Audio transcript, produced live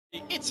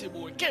It's your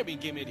boy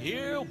Gaming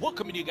here,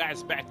 welcoming you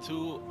guys back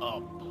to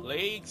A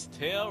Plague's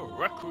Tale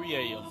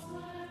Requiem.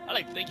 I'd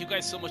like to thank you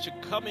guys so much for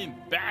coming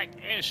back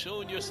and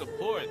showing your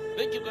support.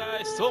 Thank you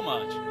guys so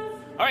much.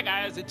 Alright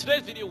guys, in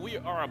today's video we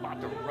are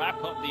about to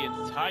wrap up the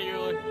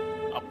entire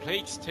A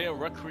Plague's Tale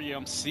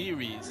Requiem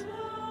series.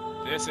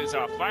 This is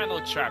our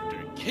final chapter,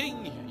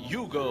 King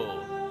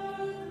Hugo.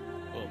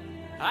 Oh,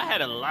 I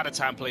had a lot of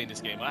time playing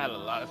this game. I had a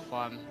lot of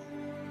fun.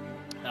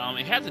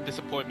 It hasn't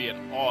disappointed me at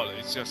all.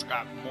 It's just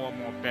got more and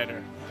more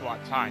better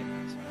throughout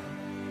time.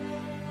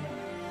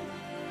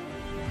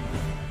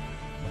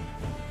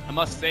 I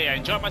must say, I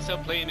enjoyed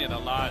myself playing it a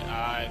lot.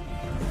 I've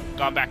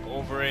gone back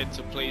over it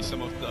to play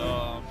some of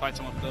the, find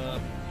some of the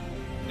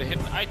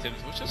hidden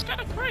items, which is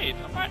kind of great.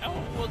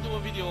 We'll do a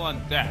video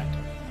on that.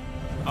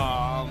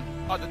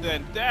 Other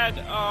than that,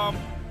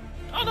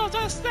 oh no,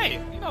 just say,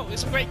 you know,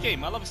 it's a great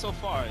game. I love it so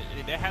far.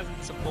 It hasn't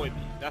disappointed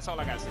me. That's all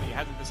I gotta say. It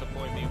hasn't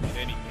disappointed me with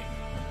anything.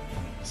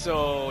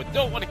 So,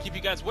 don't want to keep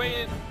you guys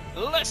waiting.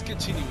 Let's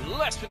continue.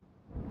 I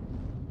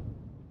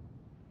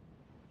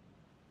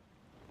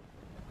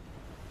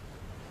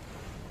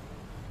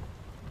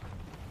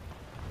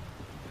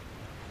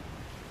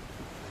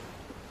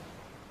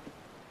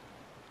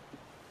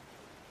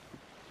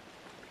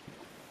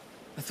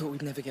thought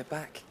we'd never get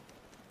back.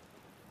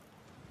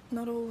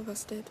 Not all of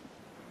us did.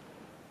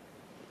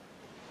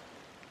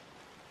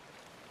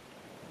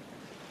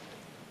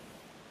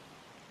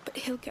 But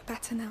he'll get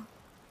better now.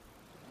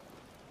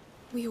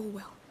 We all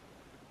will.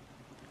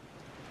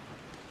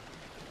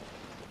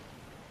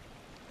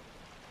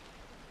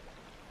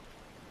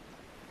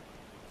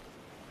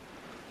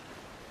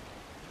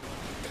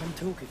 Come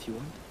talk if you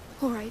want.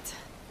 All right.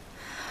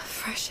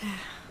 Fresh air.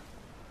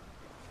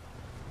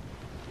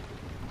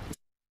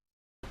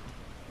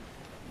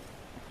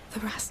 The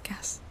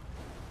Raskas.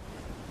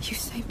 You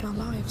saved our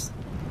lives.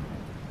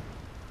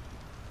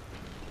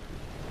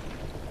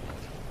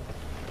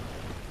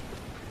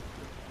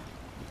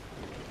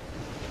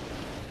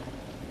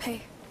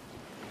 Hey.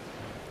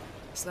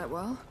 Slept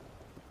well?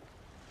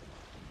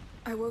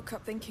 I woke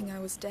up thinking I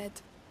was dead.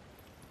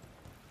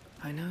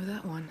 I know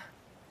that one.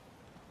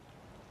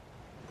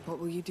 What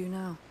will you do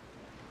now?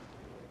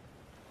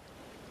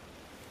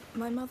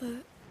 My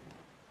mother...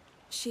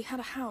 she had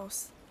a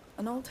house.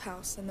 An old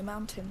house in the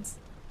mountains.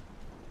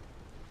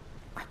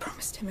 I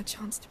promised him a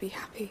chance to be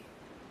happy.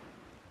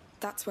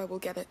 That's where we'll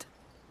get it.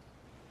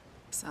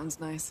 Sounds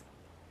nice.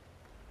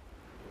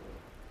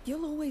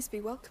 You'll always be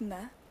welcome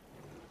there.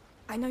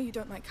 I know you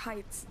don't like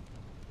heights.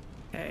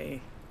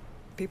 Hey,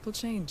 people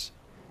change.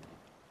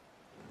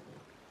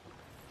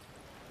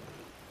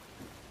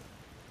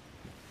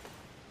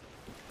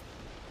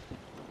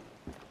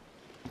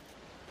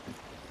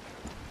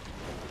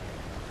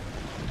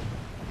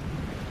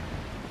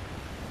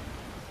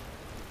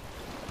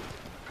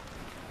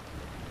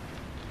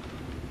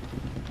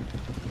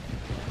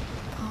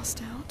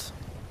 Passed out?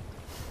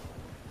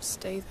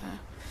 Stay there.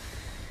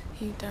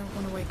 You don't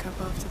want to wake up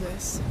after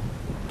this.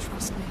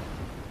 Trust me.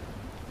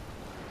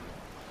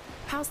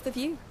 How's the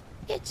view?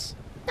 It's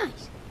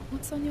nice.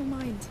 What's on your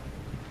mind?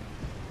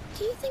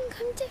 Do you think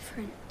I'm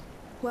different?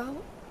 Well,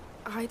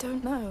 I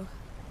don't know.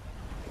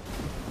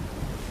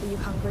 Are you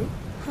hungry?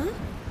 Huh?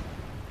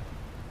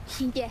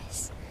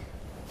 Yes.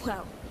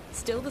 Well,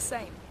 still the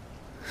same.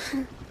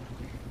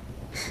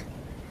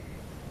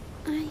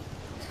 I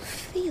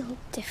feel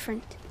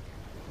different.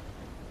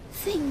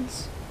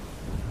 Things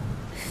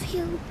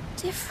feel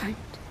different.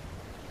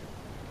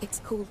 It's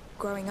called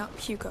growing up,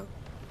 Hugo.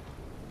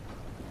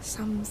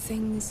 Some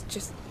things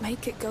just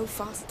make it go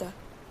faster.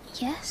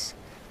 Yes?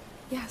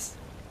 Yes.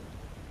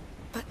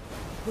 But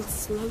we'll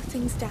slow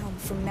things down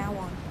from now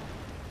on.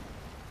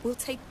 We'll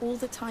take all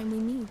the time we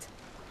need.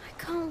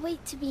 I can't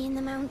wait to be in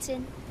the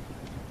mountain.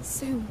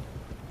 Soon.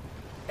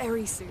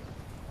 Very soon.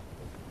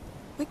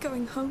 We're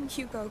going home,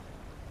 Hugo.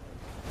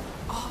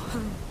 Our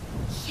home.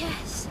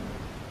 Yes.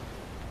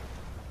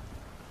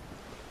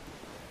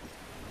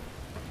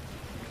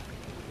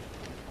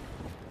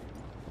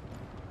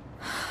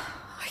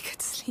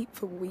 Sleep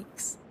for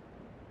weeks.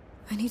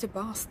 I need a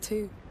bath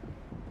too.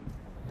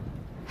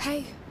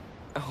 Hey.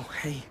 Oh,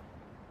 hey.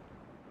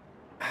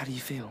 How do you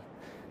feel?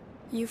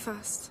 You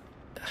first.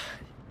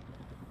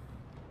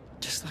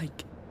 Just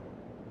like...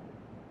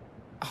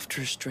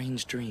 after a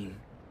strange dream.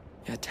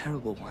 Yeah, a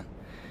terrible one.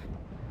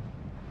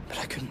 But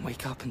I couldn't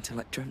wake up until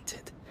I dreamt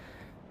it.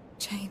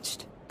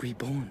 Changed.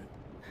 Reborn.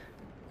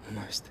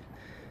 Almost.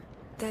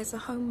 There's a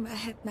home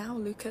ahead now,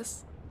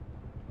 Lucas.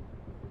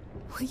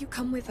 Will you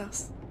come with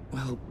us?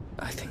 Well,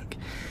 I think...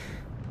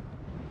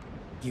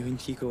 you and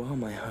Hugo are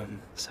my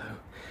home, so...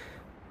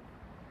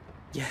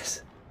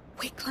 yes.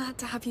 We're glad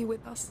to have you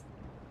with us.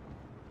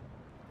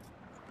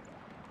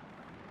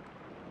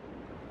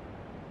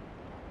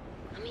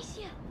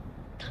 Amicia,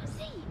 come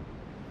see.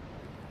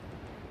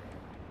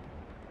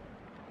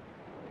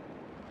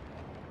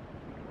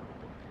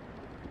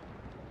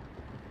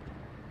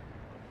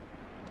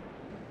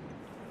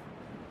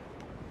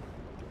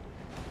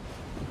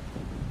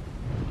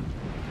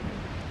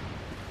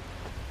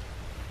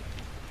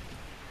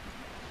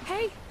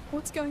 Hey,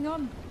 What's going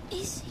on?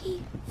 Is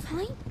he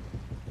fine?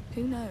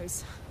 Who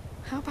knows?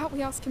 How about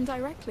we ask him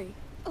directly?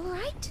 All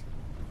right?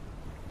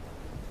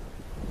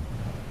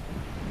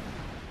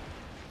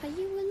 Are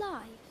you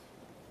alive?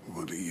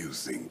 What do you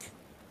think?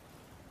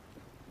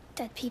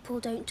 Dead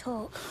people don't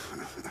talk.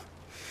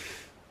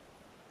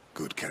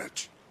 Good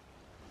catch.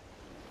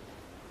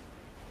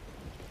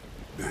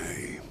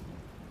 Hey.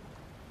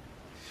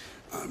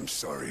 I'm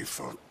sorry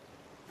for...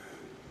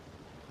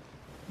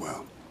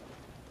 well,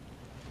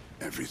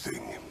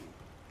 everything.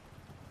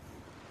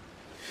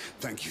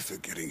 Thank you for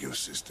getting your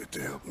sister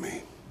to help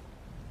me.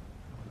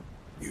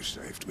 You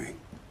saved me.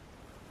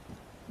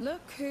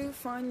 Look who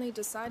finally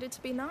decided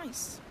to be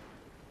nice.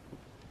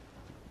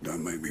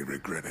 Don't make me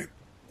regret it.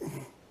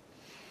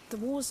 The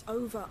war's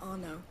over,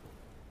 Arno.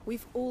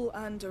 We've all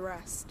earned a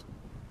rest.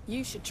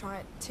 You should try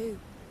it too.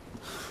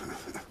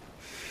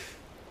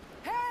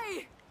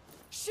 Hey!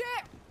 Ship!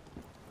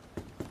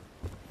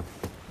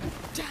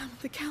 Damn,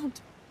 the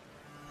Count.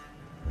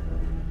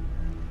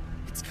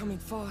 It's coming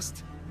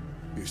fast.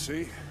 You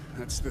see?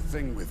 That's the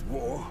thing with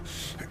war.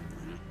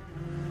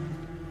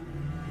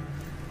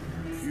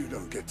 You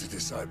don't get to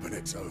decide when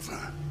it's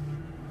over.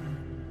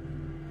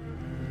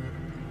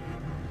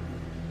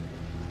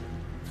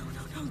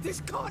 No, this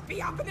can't be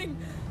happening!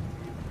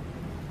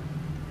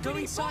 Go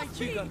inside,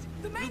 Hugo.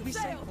 The You'll be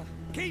mainsail! safer.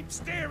 Keep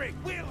steering!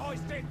 Wheel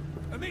hoisting!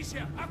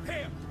 Amicia, up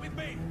here, with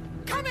me!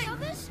 Coming!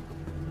 Others?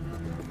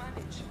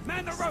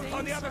 Man the rope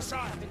on the other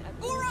side!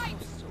 All right!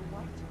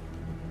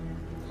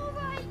 All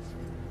right.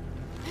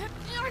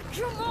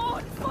 Come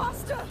on,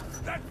 faster!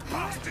 That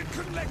bastard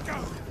couldn't let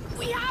go!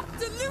 We have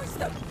to lose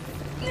them!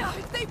 No,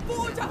 they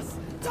board us!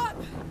 Done!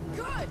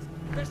 Good!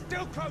 They're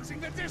still closing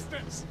the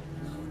distance!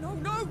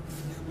 No!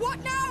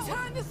 What now?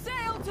 Turn the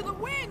sail to the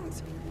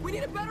wind! We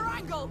need a better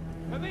angle!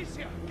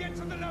 Amicia, get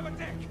to the lower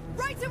deck!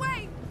 Right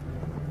away!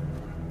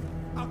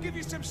 I'll give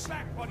you some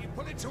slack while you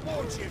pull it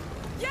towards you.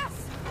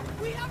 Yes!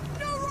 We have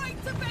no right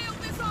to bail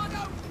this,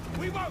 Arno!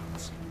 We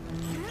won't!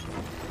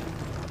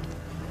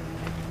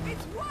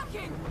 It's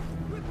working!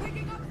 We're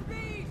picking up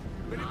speed!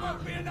 But it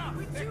won't be enough!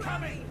 We're They're too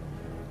coming! heavy.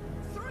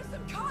 Throw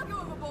some cargo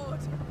overboard!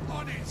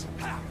 On it!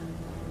 Ha!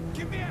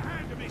 Give me a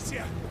hand,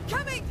 Amicia!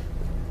 Coming!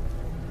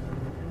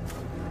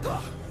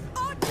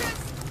 Archers!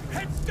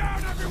 Heads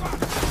down, everyone!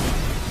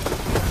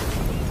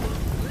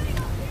 Clean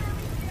up here,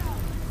 Amicia!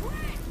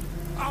 Quick!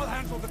 I'll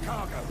handle the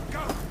cargo.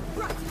 Go!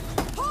 Right!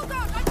 Hold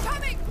on! I'm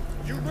coming!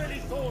 You really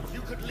thought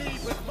you could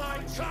leave with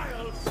my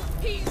child?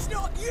 He's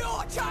not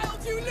your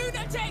child, you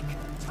lunatic!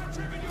 Touch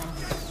him and you'll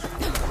get...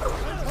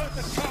 Don't hurt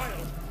the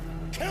child!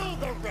 Kill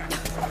the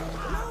rest! No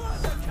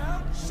other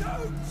count!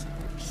 Shoot!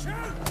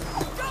 Shoot!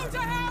 Go to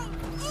hell!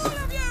 All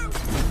of you!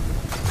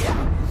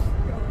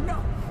 No,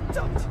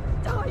 don't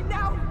die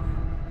now!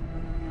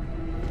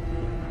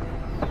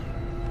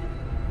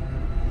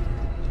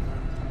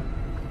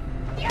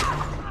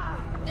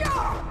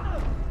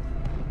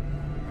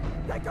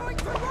 They're going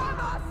to ram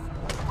us!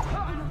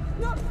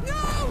 No!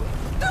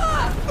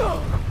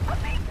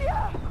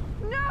 Amicia!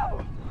 No!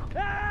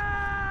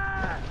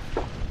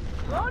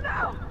 Oh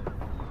no!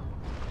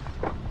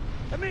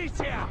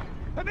 Amicia!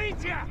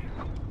 Amicia!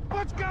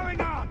 What's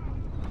going on?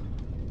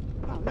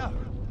 Oh no!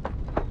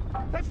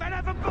 They fell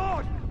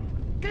overboard!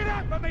 Get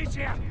up,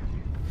 Amicia!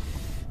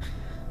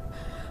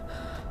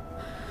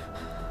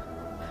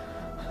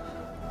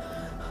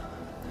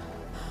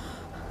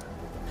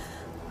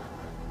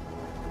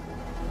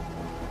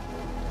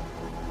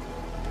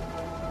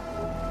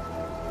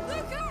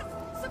 Lucas!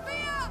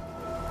 Sophia!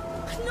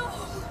 No!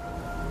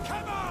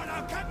 Come on,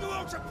 I'll cut you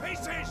all to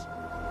pieces!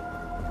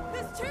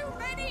 There's too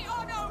many,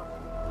 Arno!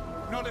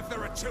 Not if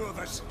there are two of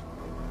us.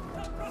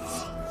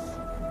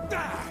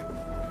 Ah!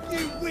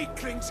 You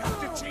weaklings have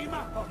to team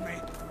up on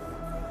me!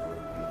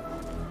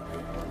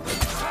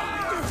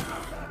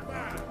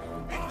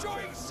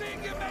 Enjoying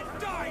seeing your men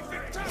die,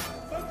 Victor!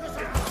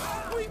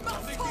 We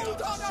must hold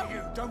See Arno!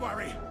 you, don't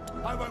worry.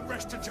 I won't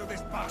rest until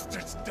this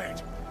bastard's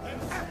dead.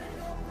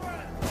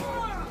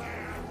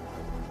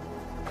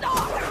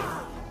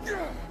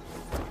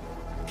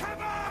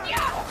 Come on!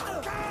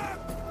 Come!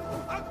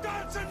 I'll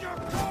dance on your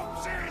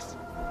corpses!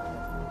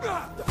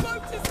 The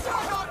boat is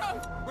turned, Arno!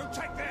 We'll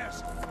take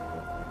theirs.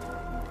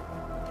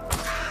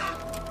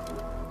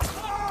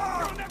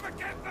 You'll never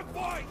get the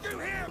boy! You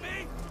hear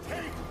me?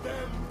 Take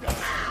them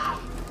down!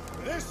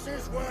 This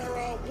is where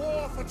our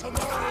war for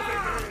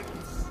tomorrow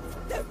begins!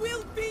 There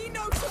will be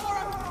no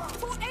tomorrow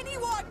for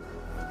anyone!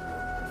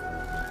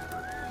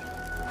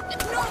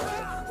 No!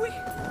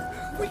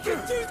 We can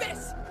do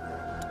this!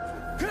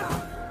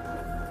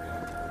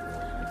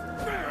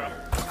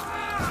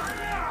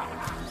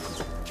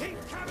 Keep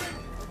coming!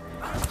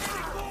 I'm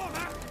getting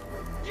warmer!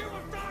 You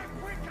will die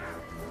quicker!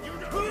 You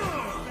know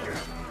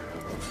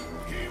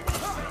he will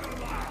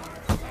survive!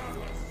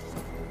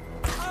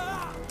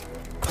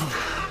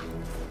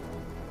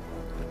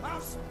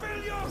 I'll spill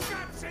your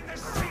guts in the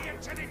sea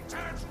until it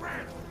turns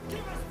red!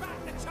 Give us back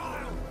the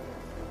child!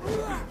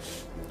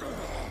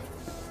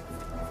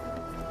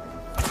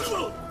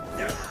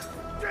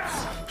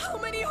 How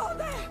many are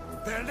there?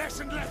 They're less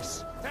and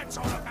less! They're That's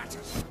all that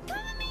matters. Come,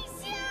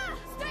 Amicia!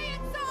 Stay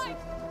inside!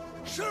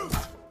 Shoot!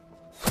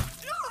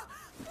 No!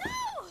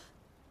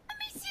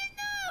 Amicia,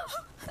 no!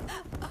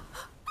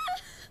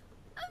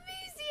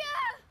 Amicia!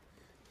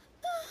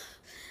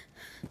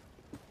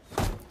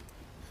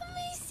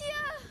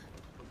 Amicia!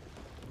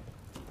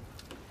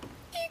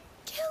 You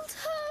killed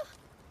her!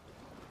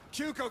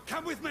 Hugo,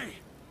 come with me!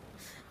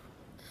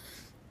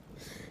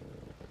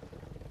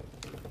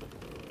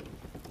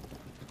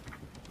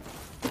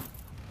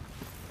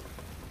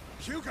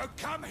 Hugo,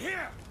 come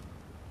here!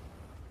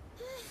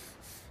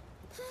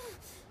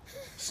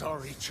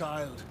 Sorry,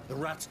 child. The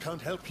rats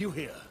can't help you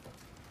here.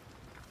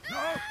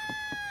 No!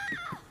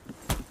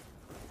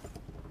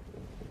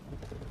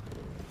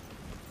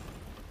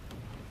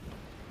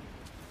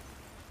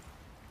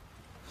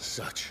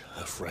 Such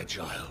a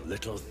fragile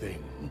little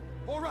thing.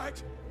 All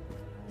right,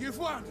 you've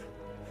won.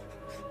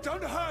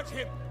 Don't hurt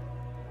him.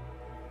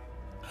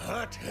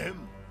 Hurt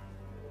him?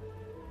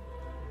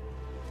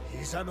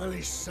 He's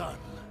Emily's son.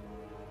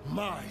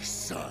 My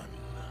son.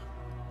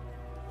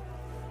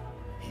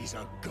 He's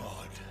a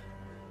god.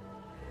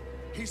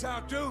 He's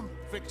our doom,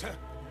 Victor.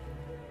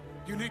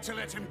 You need to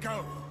let him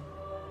go.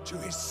 To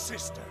his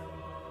sister.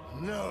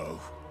 No.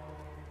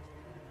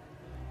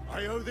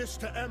 I owe this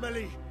to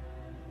Emily.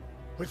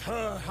 With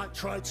her, I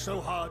tried so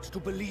hard to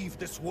believe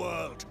this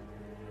world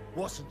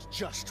wasn't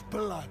just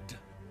blood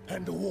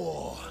and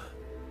war.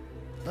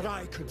 That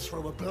I could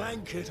throw a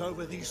blanket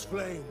over these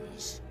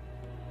flames.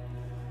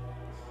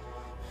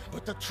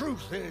 But the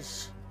truth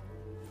is,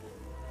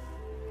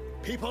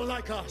 people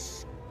like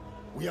us,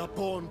 we are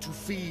born to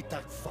feed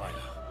that fire.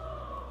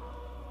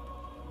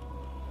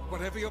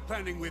 Whatever you're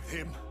planning with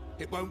him,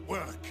 it won't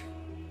work.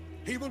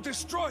 He will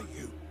destroy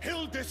you.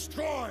 He'll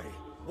destroy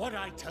what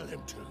I tell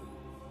him to.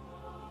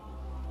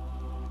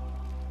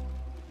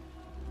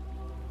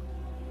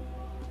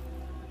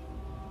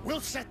 We'll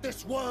set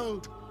this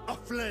world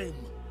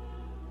aflame.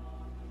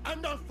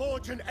 And I'll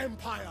forge an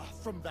empire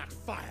from that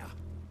fire.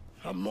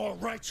 A more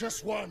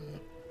righteous one.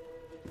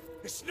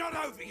 It's not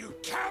over, you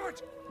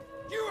coward!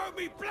 You owe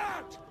me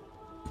blood!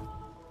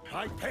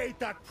 I paid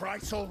that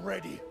price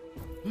already.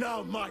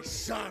 Now my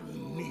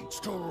son needs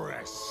to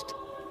rest.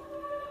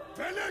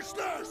 Finish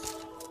this!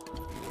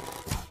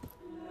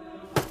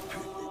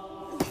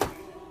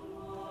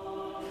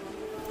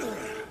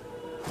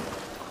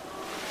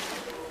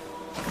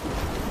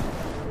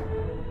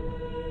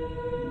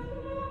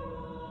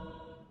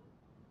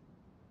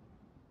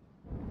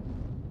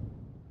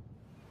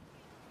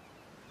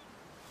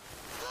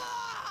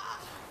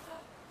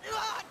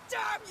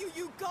 Damn you,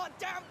 you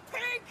goddamn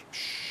pig!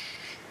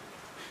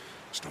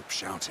 Stop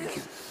shouting.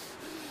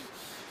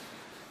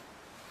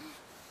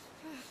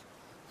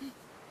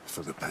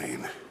 For the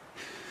pain.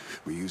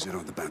 We use it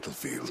on the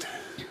battlefield.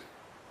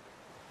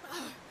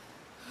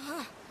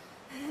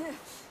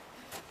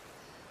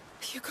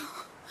 Hugo.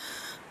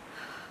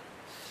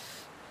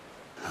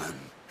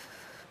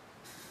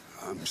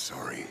 I'm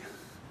sorry.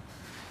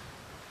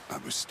 I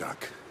was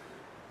stuck.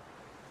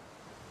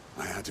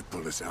 I had to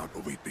pull us out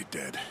or we'd be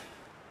dead.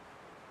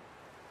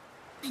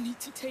 We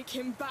need to take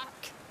him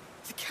back.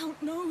 The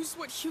Count knows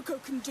what Hugo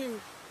can do.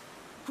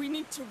 We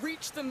need to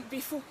reach them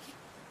before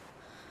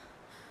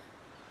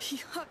he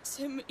hurts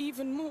him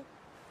even more.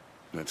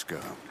 Let's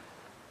go.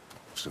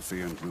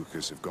 Sophia and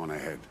Lucas have gone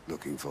ahead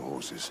looking for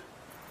horses.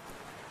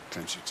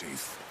 Clench your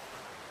teeth.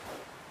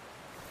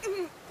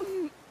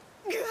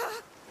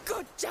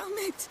 God damn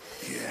it!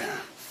 Yeah.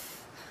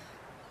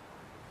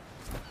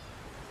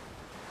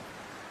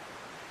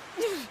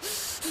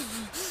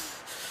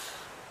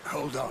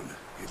 Hold on.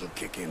 It'll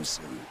kick in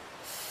soon.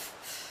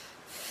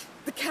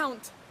 The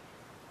Count.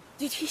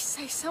 Did he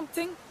say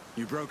something?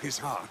 You broke his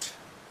heart,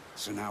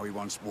 so now he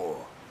wants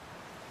war.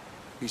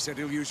 He said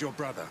he'll use your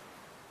brother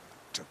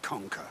to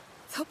conquer.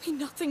 There'll be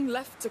nothing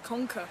left to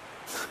conquer.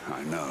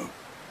 I know.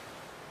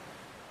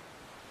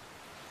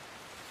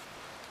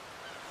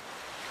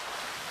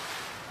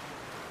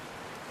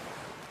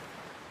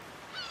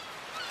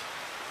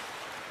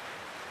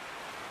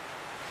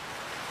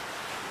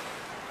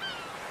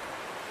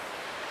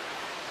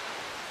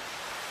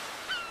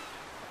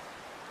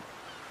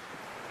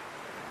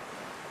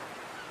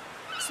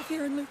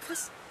 Sophia and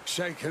Lucas?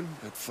 Shaken,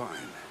 but fine.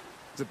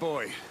 The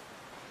boy,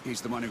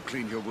 he's the one who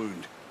cleaned your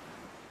wound.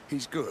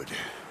 He's good.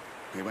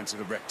 He went to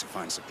the wreck to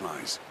find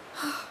supplies.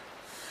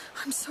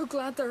 I'm so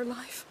glad they're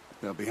alive.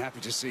 They'll be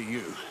happy to see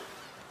you.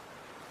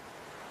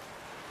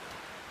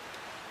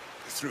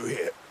 Through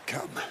here.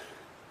 Come.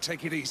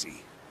 Take it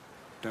easy.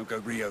 Don't go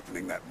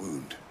reopening that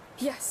wound.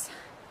 Yes.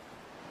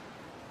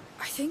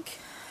 I think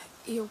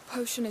your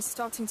potion is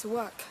starting to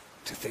work.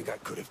 To think I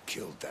could have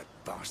killed that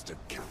bastard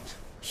Count.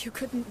 You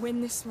couldn't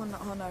win this one,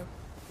 Arno.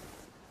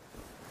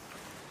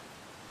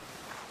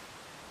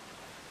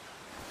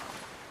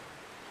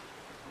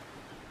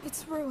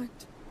 It's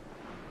ruined.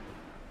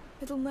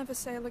 It'll never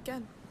sail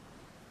again.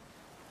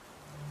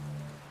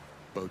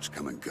 Boats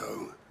come and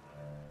go.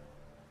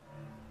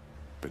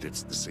 But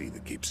it's the sea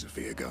that keeps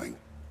Sophia going.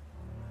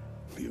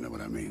 You know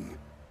what I mean?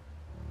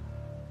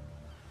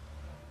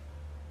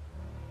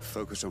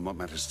 focus on what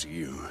matters to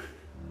you.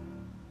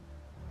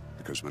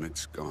 Because when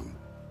it's gone...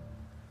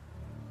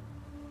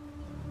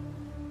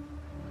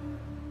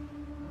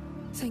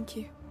 Thank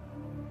you.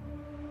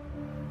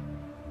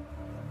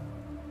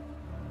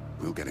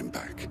 We'll get him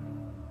back.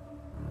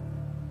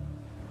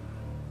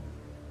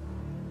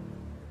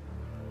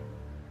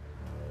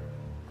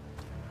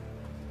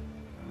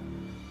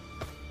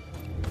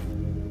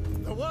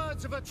 The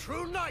words of a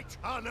true knight,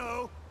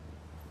 Arno!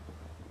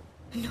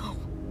 No.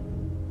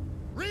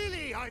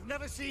 Really, I've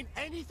never seen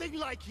anything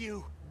like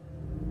you.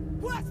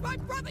 Where's my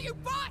brother, you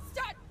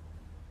bastard?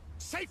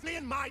 Safely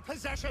in my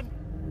possession.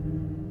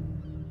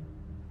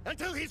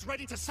 Until he's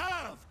ready to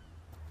serve.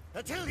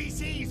 Until he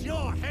sees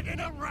your head in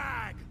a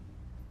rag.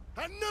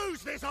 And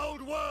knows this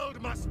old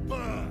world must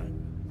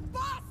burn.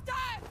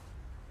 Bastard!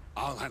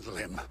 I'll handle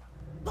him.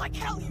 Like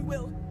hell you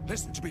will.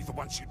 Listen to me for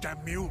once, you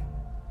damn mule.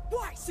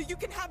 Why, so you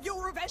can have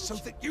your revenge? So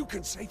that you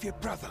can save your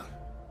brother.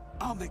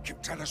 I'll make him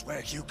tell us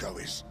where Hugo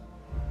is.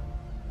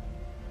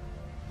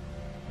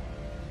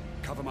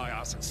 Cover my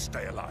ass and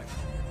stay alive.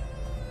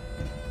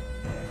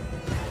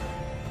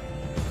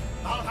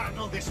 I'll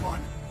handle this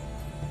one.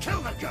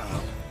 Kill the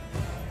girl!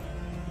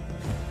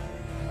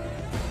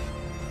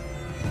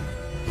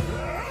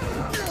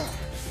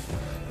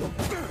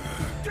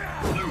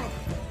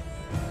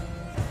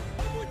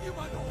 I'm with you,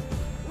 my lord.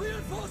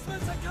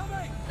 Reinforcements are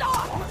coming. No!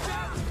 Watch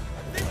out!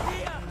 They're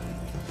here.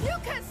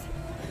 Lucas!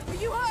 Are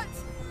you hurt?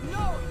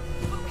 No!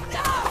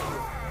 No!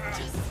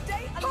 Just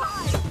stay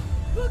alive!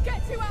 We'll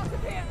get you out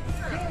of here!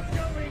 You're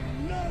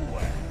going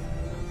nowhere!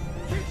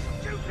 You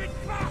stupid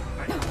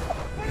bastard!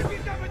 What have you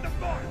done with the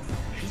boy?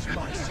 He's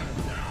my son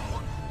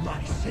now.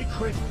 My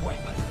sacred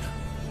weapon.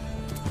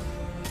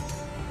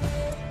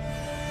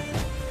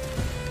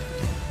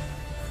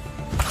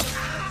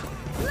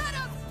 Let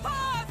us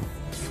pass!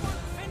 You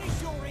won't finish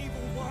your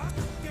evil work,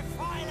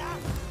 defiler.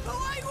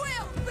 Oh, I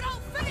will, but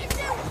I'll finish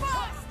you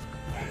first!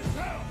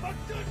 Well, for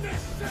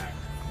goodness sake!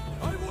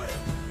 I will,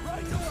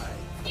 right away.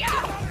 Yeah!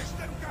 Punish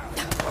them, girl.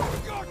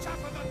 You're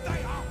tougher than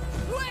they are.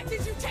 Where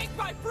did you take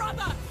my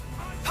brother?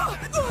 I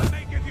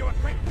may give you a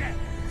quick death.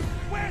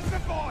 Where's the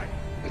boy?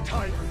 The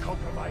time for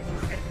compromise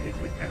has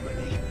ended with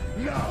Emily.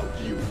 Now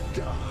you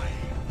die.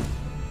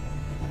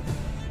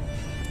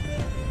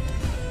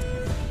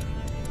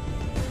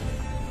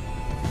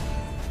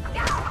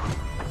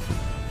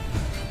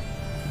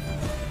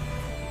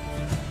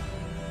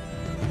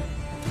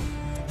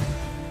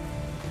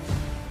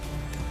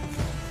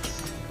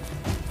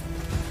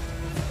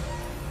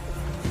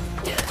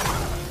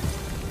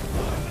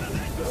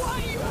 Why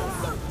are you all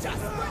so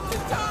desperate to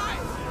die?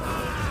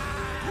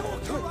 Your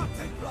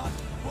corrupted blood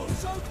will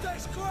soak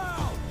this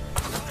ground.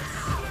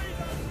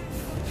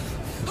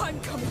 I'm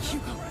coming,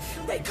 Hugo.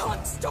 They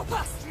can't stop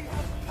us. She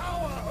has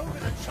power over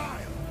the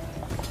child.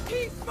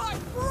 He's my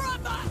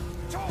brother!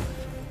 Talk!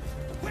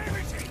 Where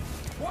is he?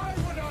 Why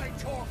would I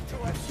talk to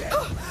a dead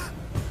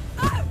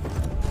Ah!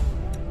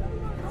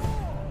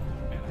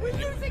 We're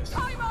losing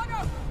time,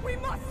 Arno! We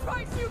must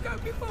find Hugo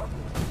before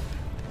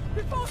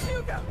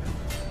Hugo!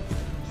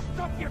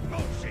 Stop your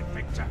bullshit,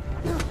 Victor.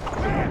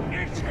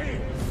 Where is he?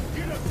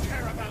 You don't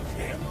care about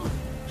him.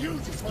 You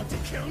just want to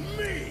kill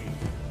me.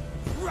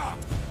 Wrong.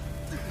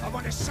 I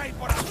want to save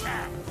what I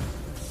can.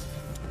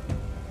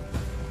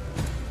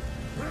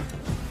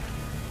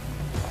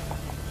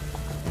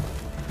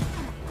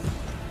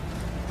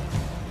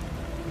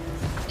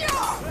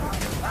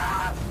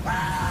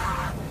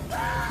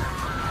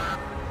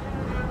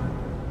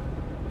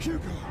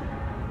 Hugo.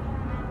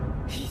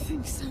 He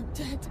thinks I'm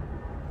dead.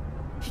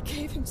 He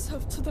gave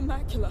himself to the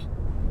macula.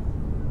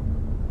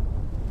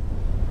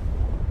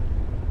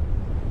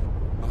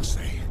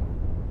 Marseille.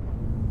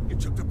 You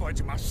took the boy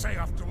to Marseille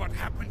after what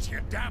happened to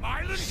your damn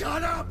island?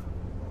 Shut up!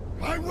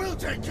 I will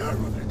take care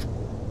of it.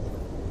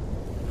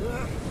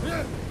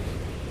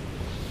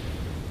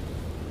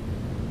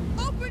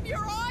 Open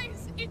your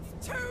eyes!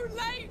 It's too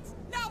late!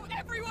 Now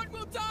everyone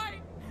will die!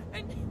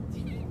 And he...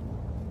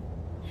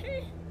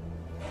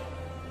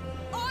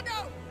 Oh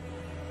no!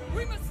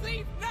 We must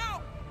leave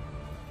now!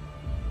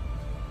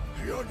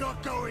 You're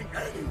not going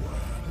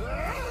anywhere.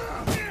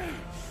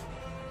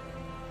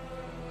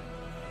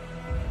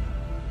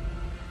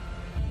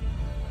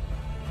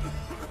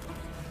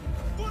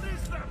 What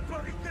is that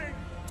bloody thing?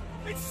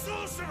 It's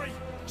sorcery!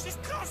 She's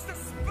cast a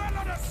spell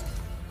on us!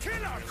 Kill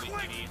her,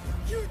 quick!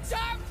 You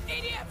damn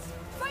idiots!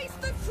 Face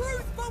the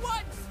truth for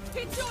once!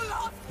 It's your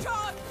last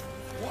chance!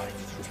 Why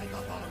did you take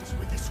up arms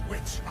with this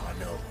witch,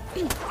 Arno?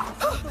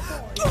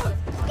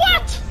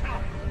 What?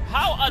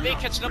 How are they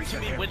catching up to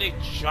me when they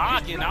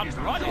jog and I'm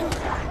running? You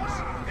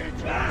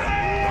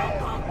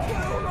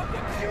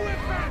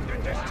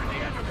abandoned us to the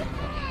enemy!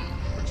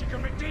 But you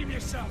can redeem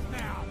yourself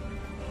now!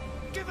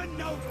 Give a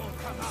noble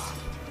command!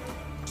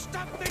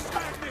 Stop this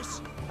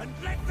madness and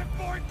let the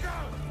boy go!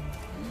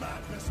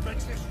 Madness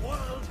makes this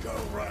world go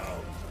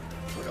round,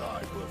 but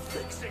I will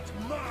fix it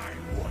my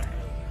way.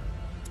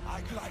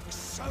 I'd like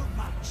so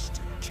much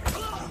to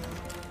kill you.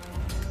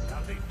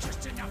 I'll leave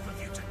just enough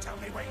of you to tell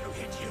me where you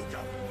hid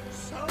Hugo.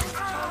 So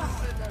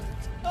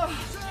confident.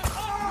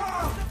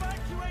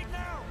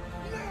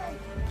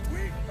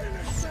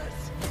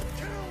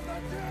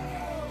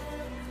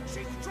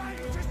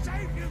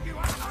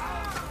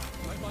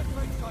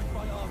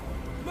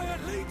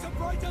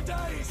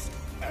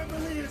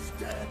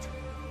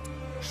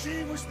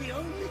 She was the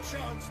only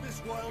chance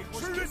this world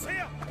was given. Intruders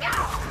here!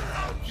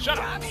 Shut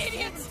up! Damn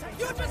idiots!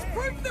 You just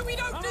proved that we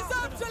don't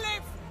deserve to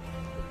live!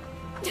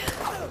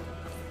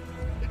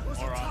 It was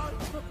a time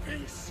for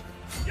peace.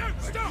 You,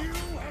 But stop! you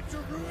had to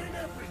ruin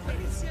everything.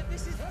 Amicia,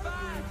 this is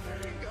bad!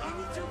 We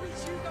need to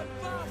reach Hugo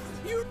fast!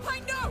 I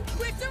know!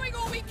 We're doing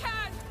all we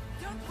can!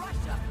 Don't rush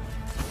her!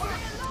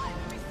 Stay alive,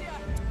 Amicia!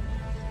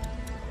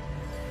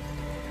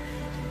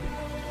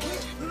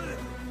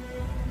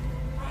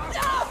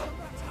 No!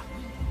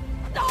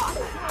 No!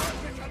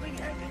 Becoming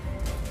heavy.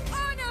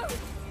 Oh no!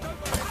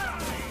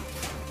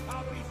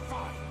 I'll be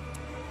fine.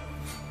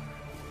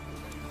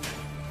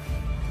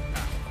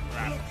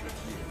 Look at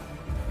you.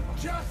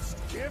 Just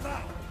give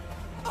up.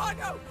 Oh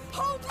no!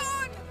 Hold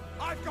on!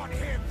 I've got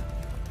him!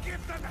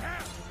 Give them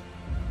help!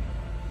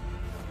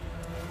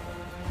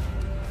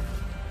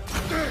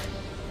 Come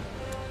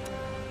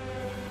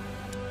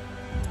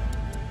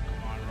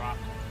on, Rock.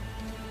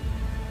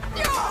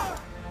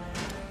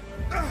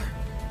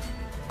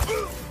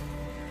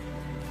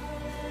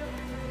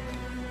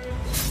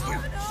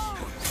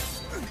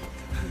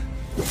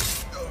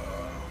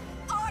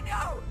 Oh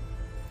no!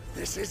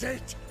 This is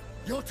it.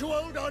 You're too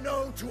old, or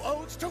no, too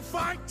old to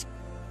fight.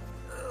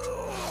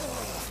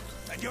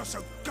 And you're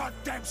so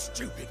goddamn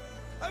stupid!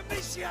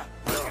 Amicia!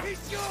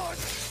 He's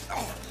yours!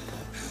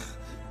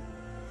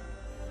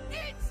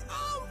 It's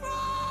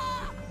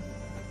over!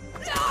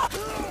 No!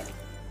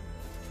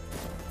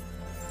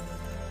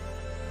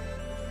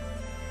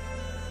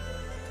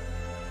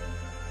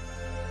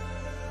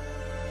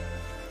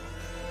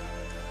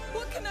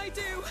 What can I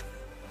do?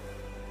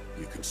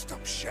 You can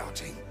stop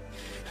shouting.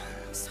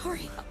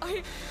 Sorry,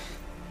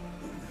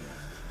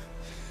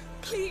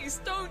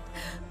 Please don't.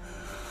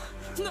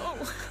 No.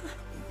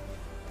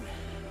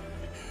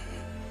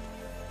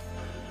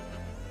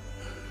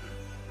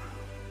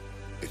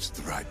 It's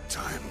the right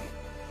time.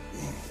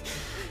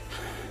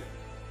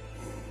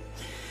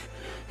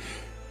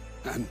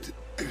 And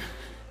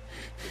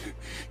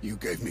you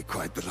gave me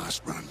quite the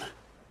last run.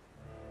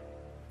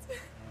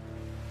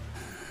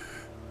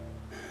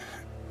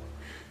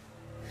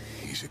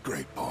 He's a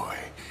great boy.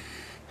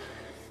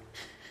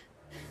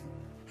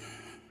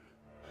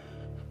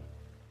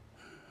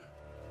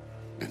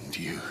 And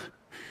you.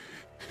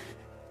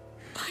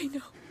 I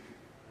know.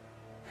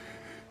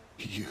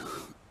 You.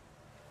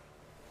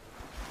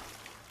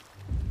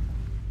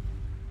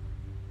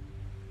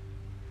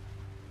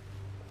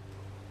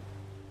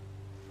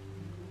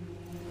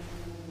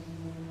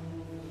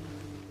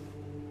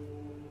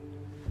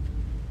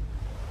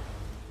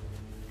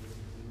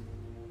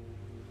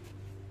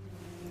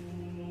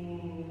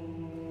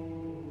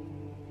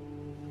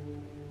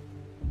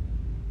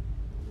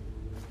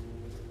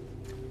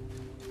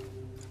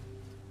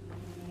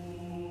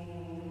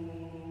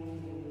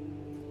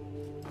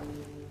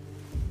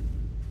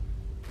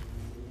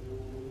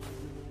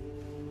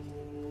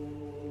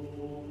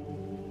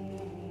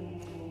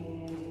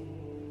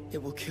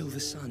 It will kill the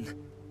sun.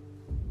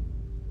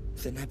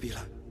 The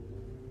nebula.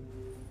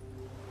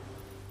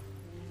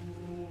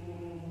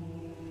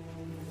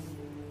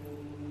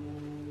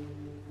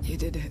 You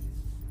did it.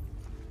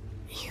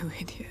 You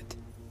idiot.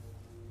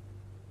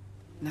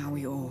 Now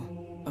we all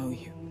owe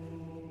you.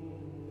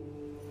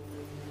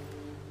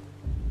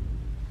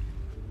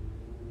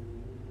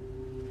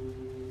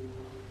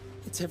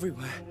 It's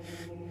everywhere.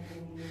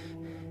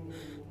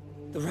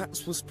 The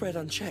rats will spread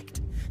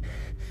unchecked.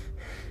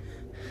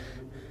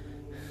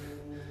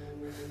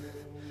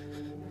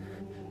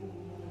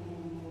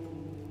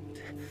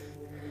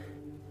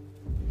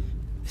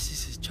 This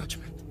is his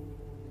judgment.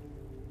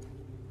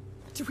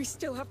 Do we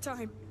still have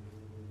time?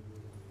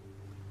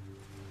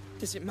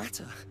 Does it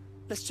matter?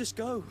 Let's just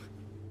go.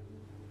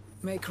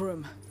 Make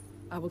room.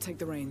 I will take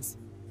the reins.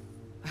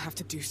 I have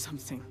to do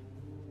something.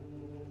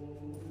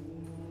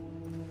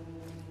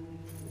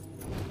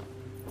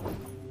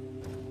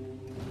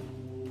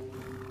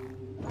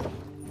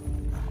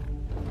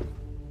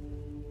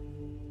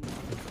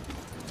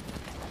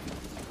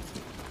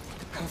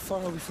 How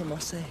far are we from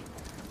Marseille?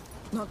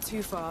 Not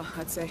too far,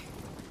 I'd say.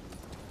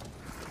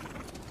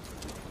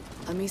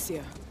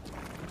 Amicia,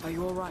 are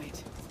you all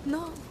right?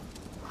 No.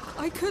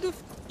 I could have...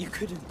 You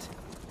couldn't.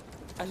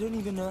 I don't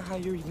even know how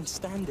you're even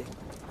standing.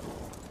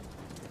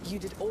 You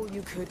did all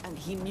you could, and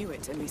he knew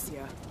it,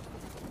 Amicia.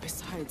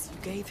 Besides, you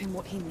gave him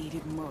what he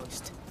needed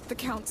most. The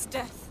Count's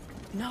death.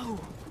 No.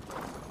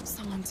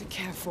 Someone to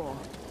care for.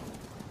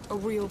 A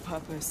real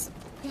purpose.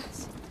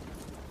 Yes.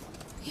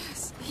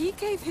 Yes, he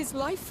gave his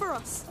life for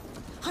us.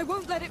 I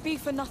won't let it be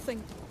for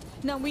nothing.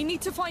 Now we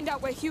need to find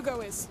out where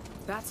Hugo is.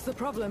 That's the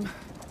problem.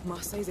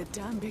 Marseille's a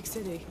damn big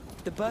city.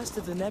 The burst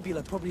of the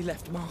nebula probably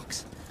left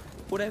marks.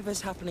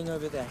 Whatever's happening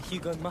over there,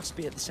 Hugo must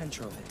be at the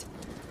center of it.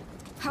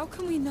 How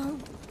can we know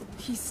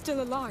he's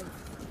still alive?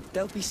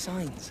 There'll be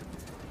signs.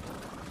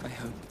 I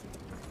hope.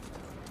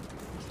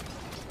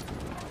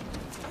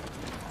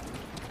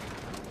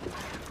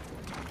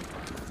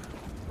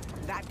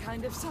 That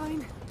kind of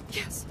sign?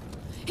 Yes.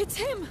 It's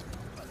him!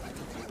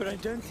 But I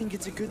don't think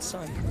it's a good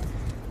sign.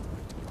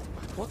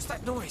 What's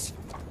that noise?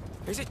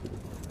 Is it...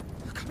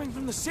 coming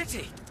from the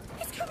city.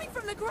 It's coming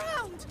from the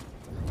ground!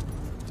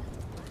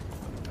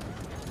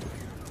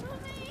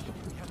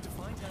 We have to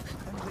find her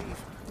and leave.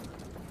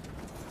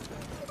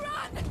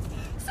 Run!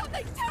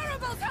 Something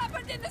terrible's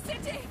happened in the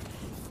city!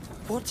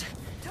 What?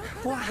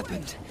 What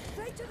happened?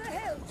 Straight to the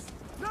hills!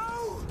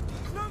 No!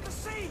 No, the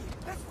sea!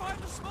 Let's find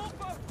the small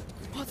boat!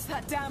 What's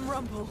that damn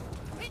rumble?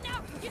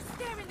 Enough! You're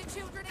scaring the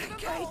children even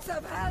more! Gates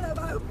of hell have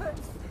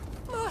opened.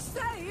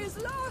 Marseille is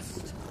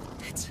lost.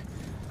 It's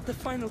the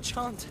final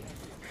chant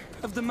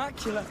of the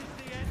macula.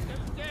 The end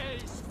of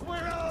days!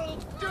 We're all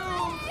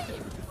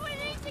doomed! We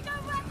need to go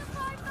back and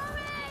find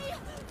Mommy.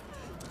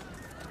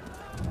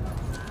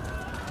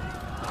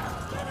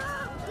 Get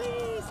up,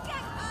 please.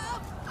 Get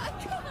up. I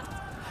can't.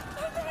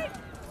 Mommy,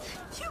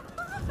 you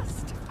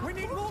must. We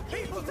need more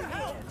people to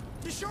help!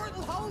 You sure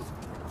it'll hold?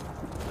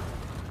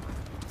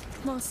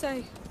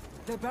 Marseille.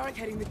 They're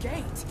barricading the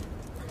gate.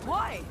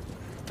 Why?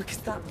 Because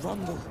that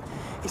rumble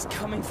is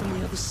coming from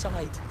the other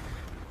side.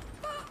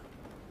 But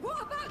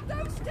what about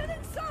those still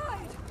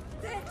inside?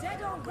 They're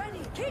dead already.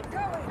 Keep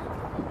going.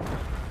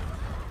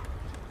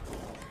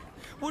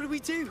 What do we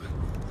do?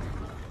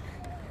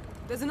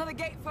 There's another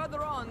gate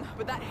further on,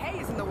 but that hay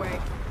is in the way.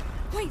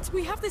 Wait,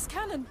 we have this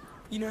cannon.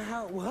 You know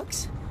how it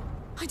works?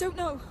 I don't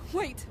know.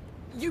 Wait.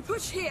 You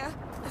push here.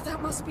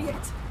 That must be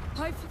it.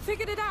 I've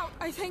figured it out,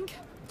 I think.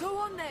 Go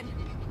on then.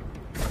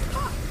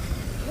 Ah!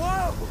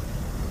 Whoa!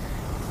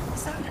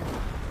 Is that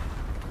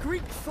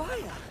Greek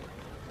fire?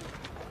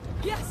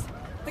 Yes!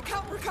 The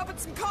Count recovered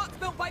some carts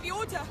built by the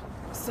Order.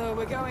 So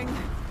we're going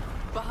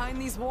behind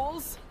these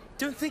walls?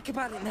 Don't think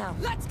about it now.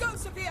 Let's go,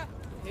 Sophia!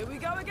 Here we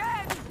go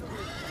again!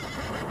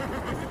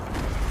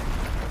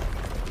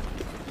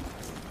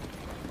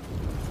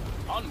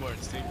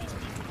 Onwards, save these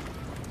people.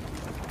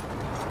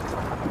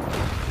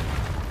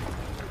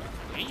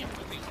 Damn,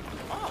 what these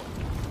oh.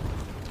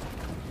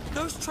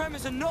 Those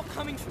tremors are not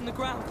coming from the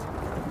ground.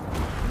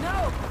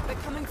 No! They're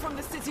coming from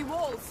the city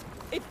walls.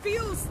 It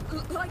feels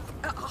like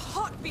a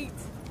heartbeat.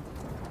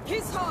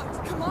 His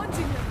heart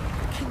commanding them.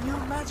 Can you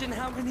imagine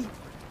how many...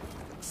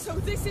 So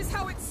this is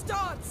how it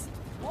starts.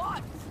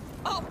 What?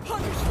 Our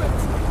punishment.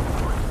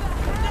 What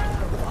the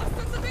hell?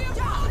 What's to be a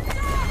monster?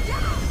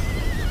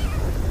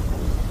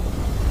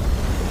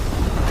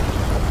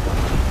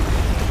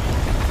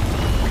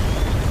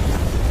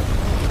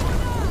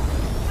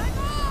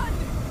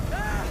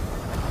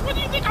 What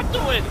do you think I'm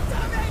doing?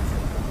 Damn it!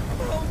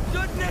 Oh,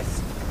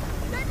 goodness!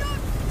 They're not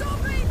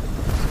stopping!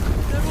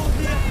 They're all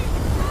here.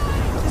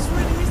 This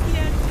really is the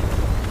end.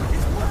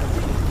 It's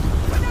working.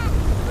 But now,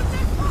 but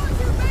there's far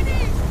too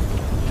many!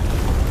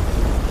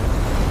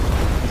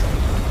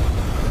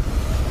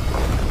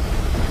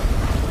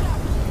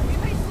 We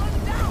may slow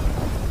them down!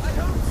 I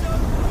hope so.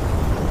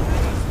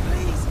 Please,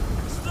 please,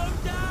 slow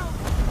down.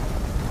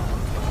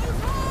 Hold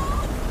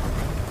on!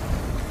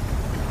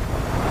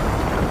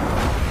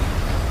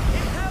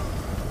 It helped.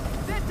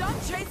 They're done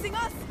chasing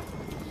us!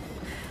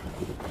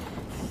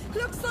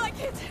 Looks like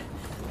it!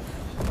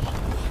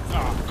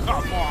 Oh,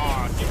 come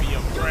on, give me a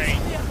break.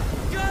 Yeah,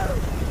 go.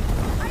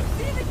 I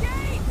see the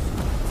gate!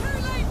 Too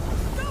late!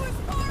 Go as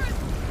far as...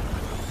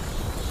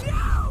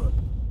 No!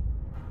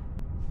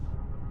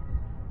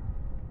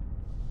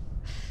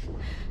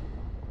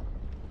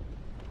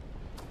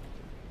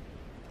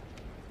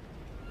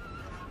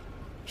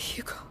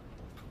 Hugo.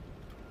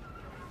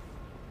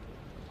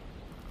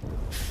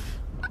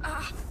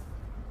 Ah!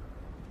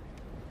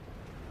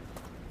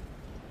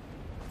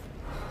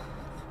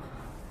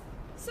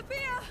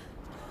 Sophia!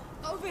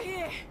 Over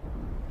here!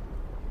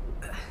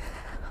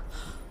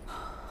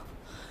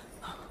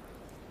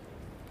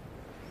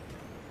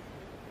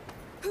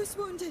 Who's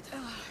wounded?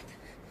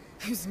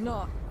 Who's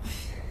not?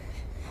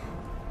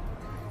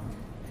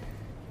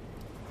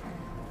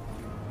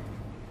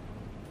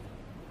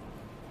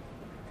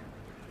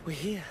 We're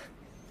here.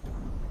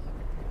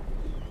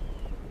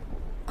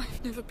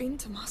 I've never been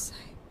to Marseille.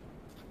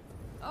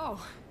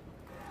 Oh.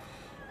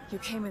 You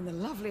came in the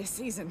loveliest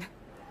season.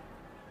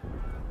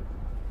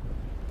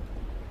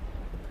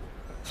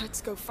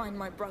 Let's go find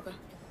my brother.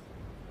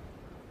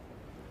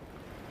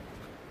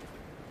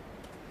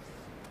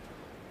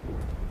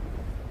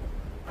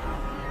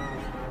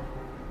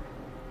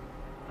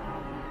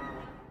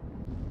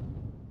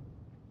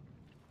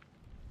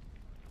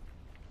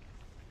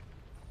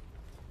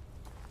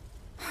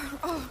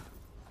 Oh,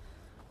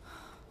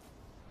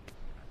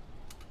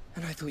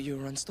 And I thought you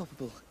were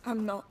unstoppable.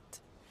 I'm not.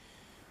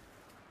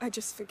 I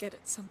just forget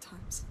it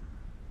sometimes.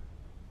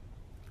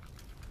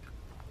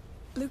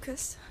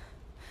 Lucas,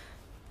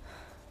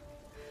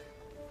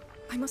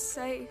 I must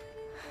say,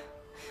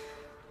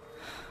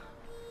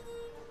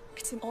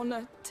 it's an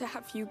honor to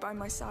have you by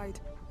my side.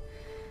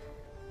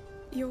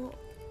 You're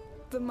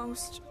the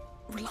most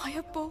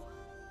reliable,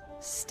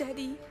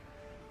 steady,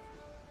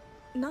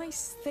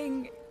 nice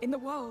thing in the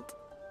world.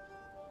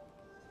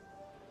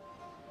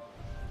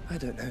 I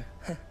don't know.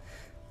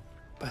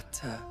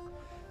 But,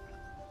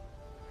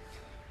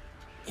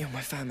 you're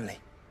my family.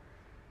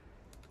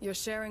 You're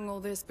sharing all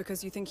this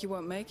because you think you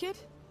won't make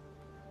it?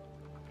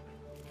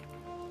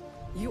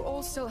 You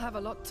all still have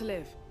a lot to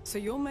live, so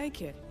you'll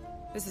make it.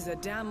 This is a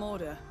damn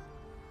order.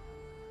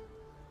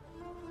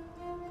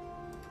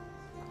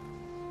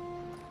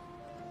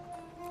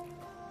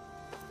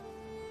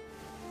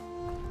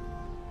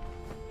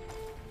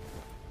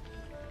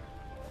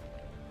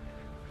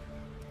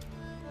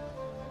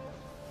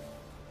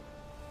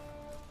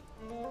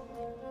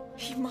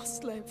 He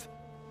must live.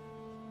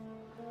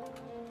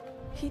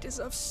 He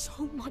deserves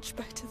so much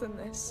better than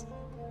this.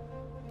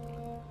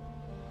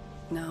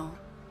 Now,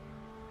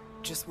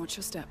 just watch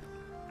your step.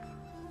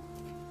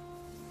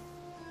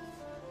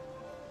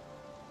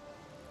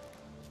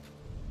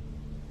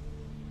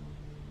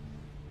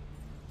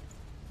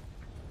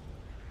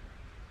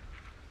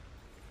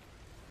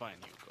 Fine,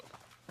 Hugo.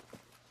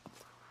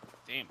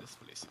 Damn, this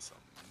place is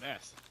a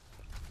mess.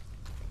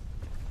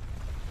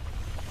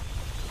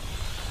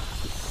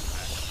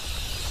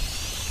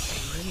 They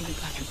really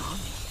look like an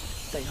army.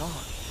 They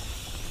are.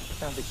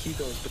 Now that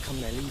Hugo has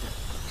become their leader.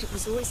 It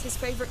was always his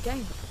favorite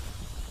game.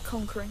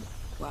 Conquering.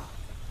 Well,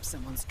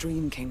 someone's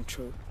dream came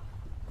true.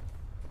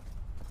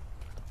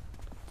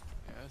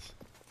 Yes,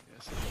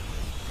 yes.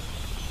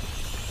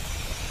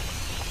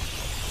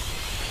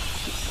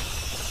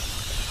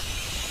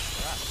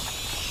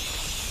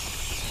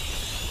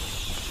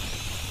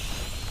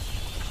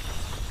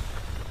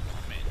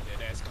 Man,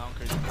 that ass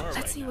conquered the world.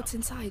 Let's see what's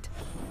inside.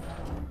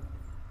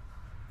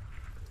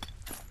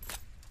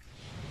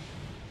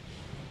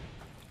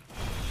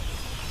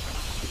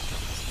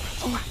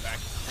 Alright,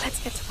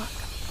 let's get to work.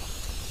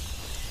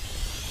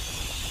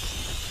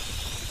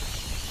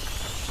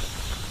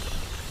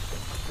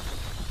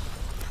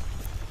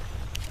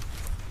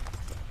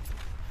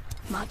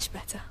 Much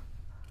better.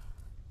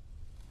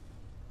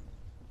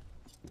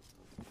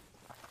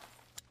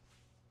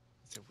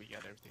 So we got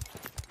everything.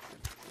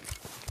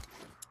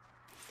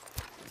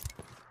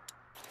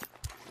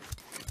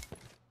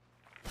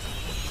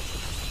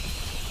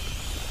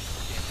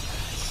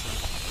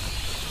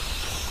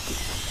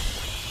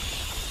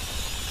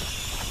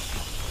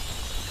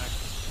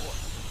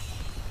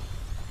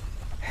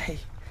 Hey,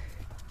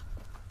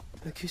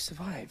 look who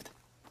survived.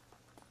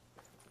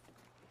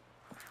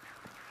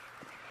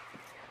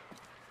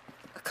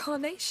 A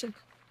carnation.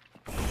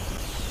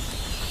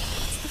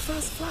 It's the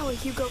first flower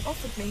Hugo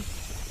offered me.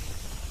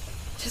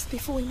 Just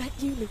before we met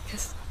you,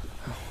 Lucas.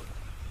 Oh,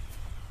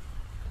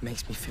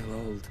 makes me feel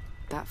old.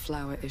 That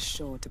flower is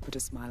sure to put a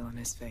smile on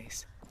his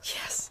face.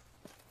 Yes.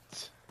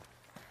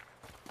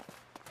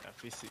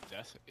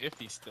 If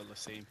he's still the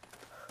same.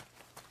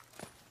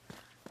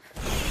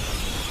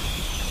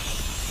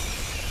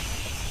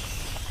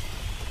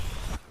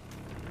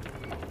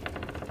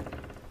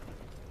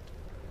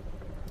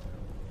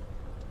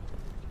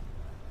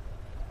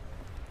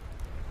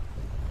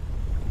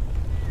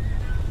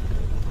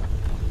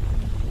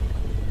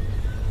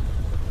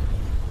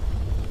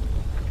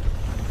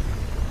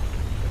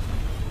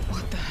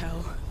 What the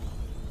hell?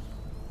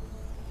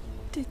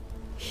 Did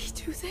he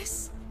do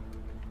this?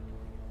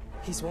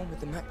 He's one with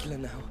the macula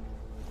now.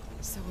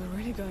 So we're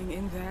really going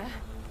in there?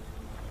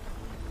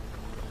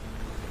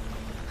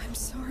 I'm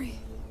sorry.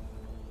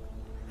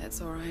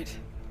 That's all right.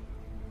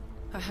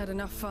 I had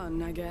enough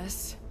fun, I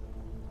guess.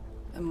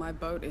 And my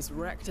boat is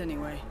wrecked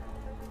anyway.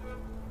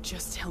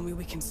 Just tell me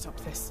we can stop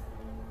this.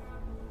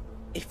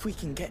 If we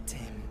can get to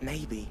him,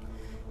 maybe.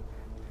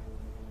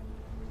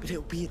 But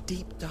it'll be a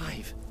deep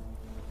dive.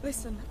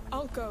 Listen,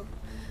 I'll go.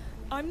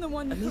 I'm the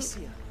one who...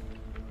 Amicia.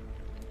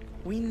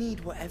 We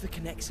need whatever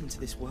connects him to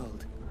this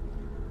world.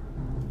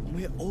 And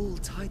we're all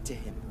tied to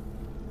him.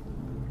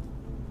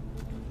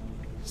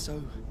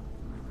 So...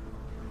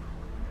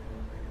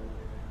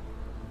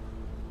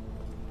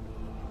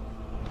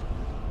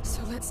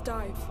 So let's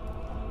dive.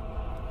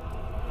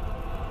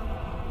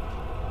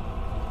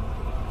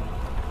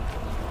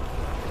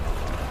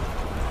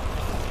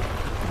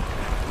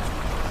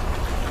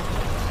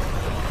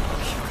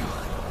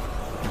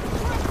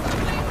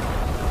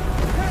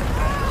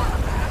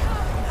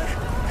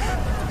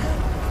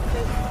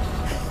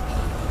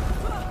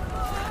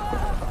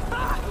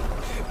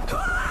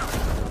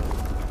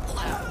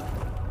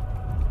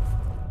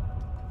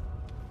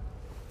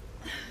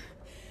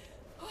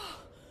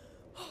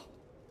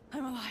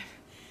 I'm alive.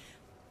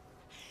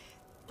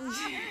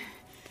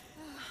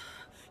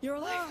 You're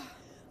alive?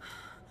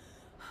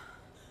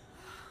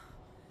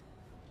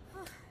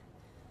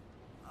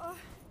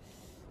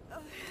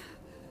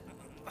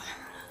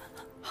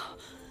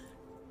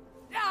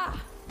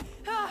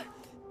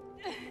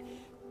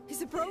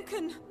 Is it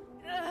broken?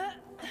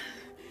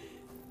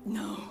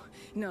 No.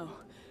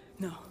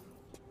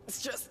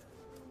 It's just...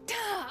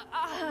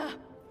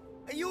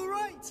 Are you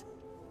alright?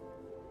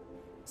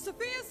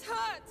 Sophia's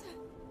hurt!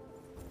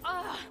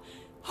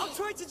 I'll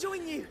try to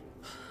join you.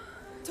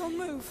 Don't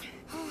move.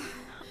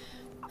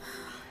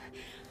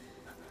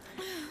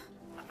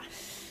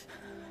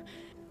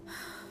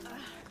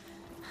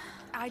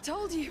 I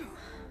told you,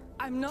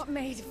 I'm not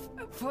made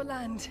for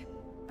land.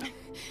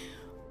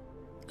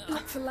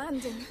 Not for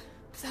landing,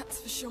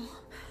 that's for sure.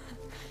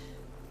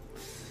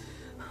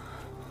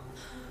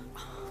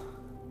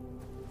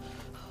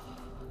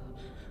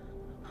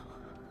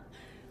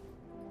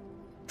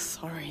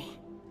 sorry.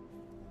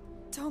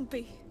 Don't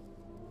be.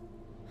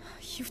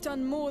 You've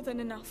done more than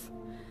enough.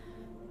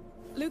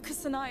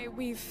 Lucas and I,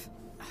 we've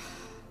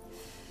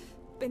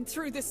been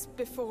through this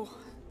before.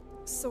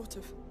 Sort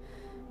of.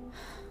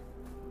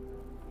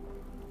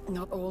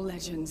 Not all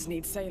legends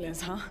need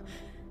sailors, huh?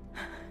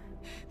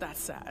 That's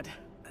sad.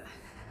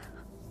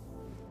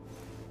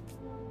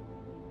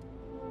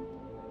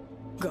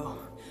 Go.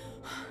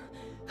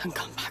 And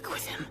come back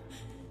with him.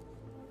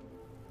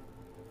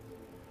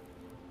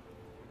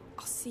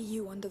 I'll see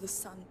you under the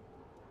sun.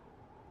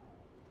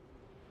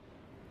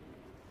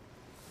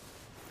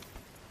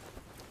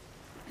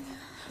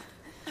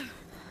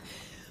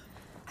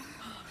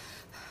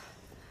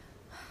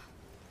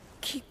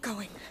 Keep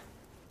going.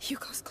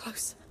 Hugo's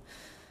close.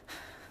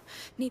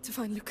 Need to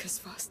find Lucas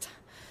first.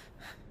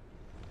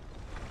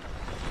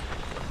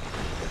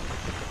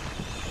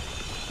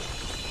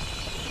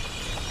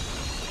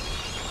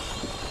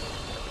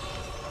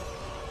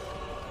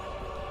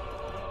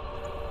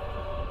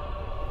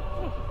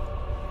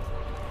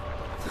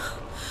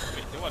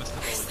 Wait, they want us to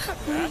go Is into that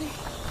that? really?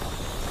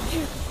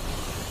 Here.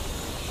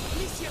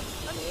 Amicia,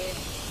 I'm here.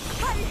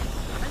 Hey!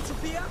 And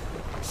Sophia?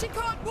 She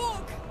can't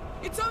walk!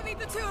 It's only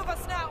the two of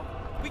us now!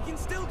 We can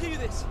still do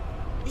this.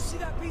 You see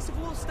that piece of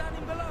wall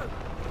standing below?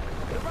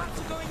 The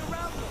rats are going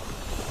around it.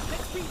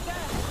 Let's beat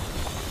there.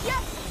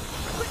 Yes!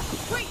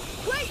 Wait!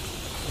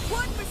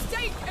 One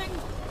mistake and...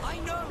 I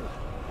know,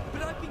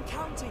 but I've been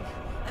counting,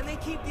 and they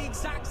keep the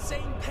exact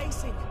same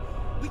pacing.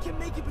 We can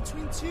make it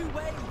between two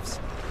waves.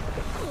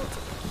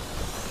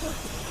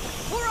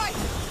 All right!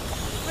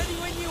 Ready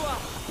when you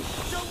are.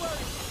 Don't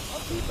worry,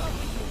 I'll keep up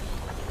with you.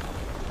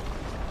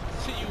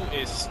 You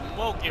is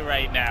smoking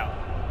right now.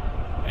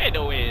 Ain't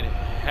no way in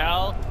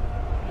hell.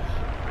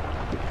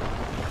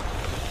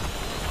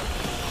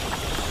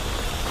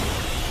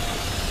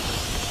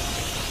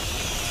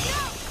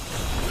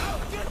 Oh,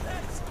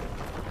 goodness!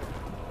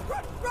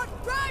 Run!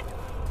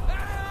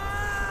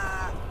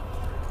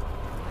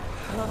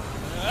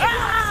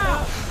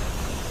 Ah!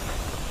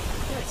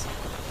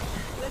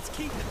 Let's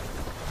keep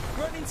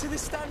running to the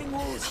standing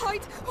walls.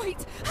 Hide,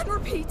 wait, and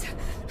repeat.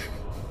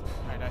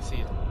 Alright, I see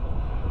it.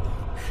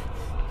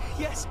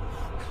 Yes,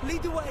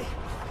 lead the way.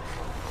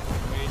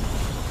 Wait.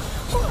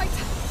 All right.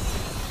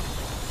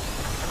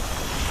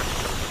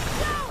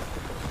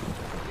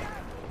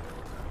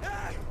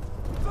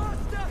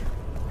 Faster!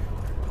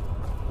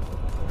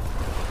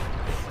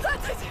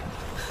 That's it.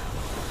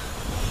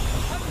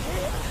 I'm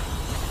here.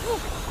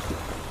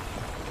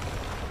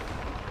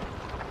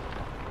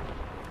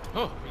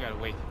 Oh, we gotta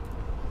wait.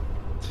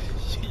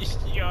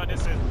 Yo,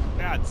 this is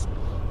nuts.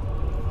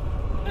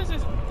 This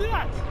is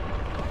nuts.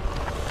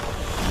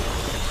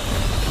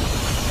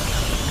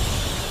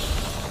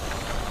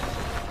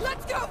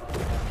 Let's go!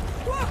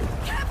 Whoa!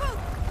 Careful!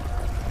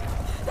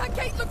 That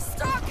gate looks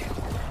stuck!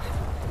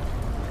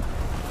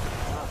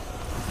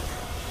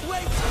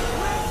 Wait!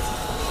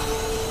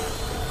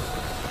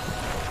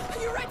 Are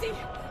you ready?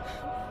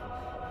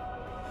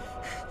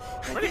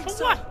 Ready think for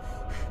so. what?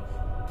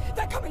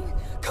 They're coming!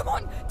 Come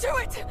on, do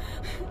it!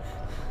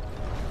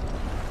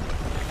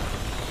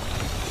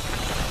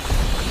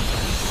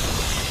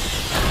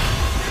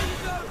 There you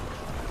go!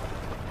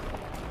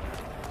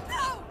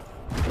 No!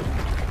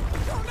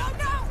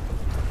 No!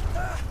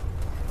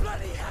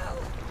 Bloody hell!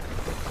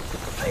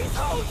 Please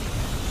hold!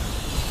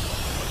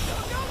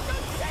 No,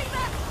 don't say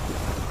that!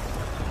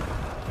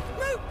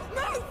 Move!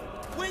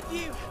 With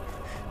you!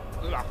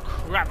 Oh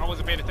crap, I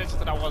wasn't paying attention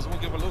to that. I was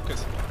looking for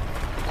Lucas.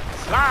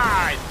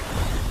 Slide!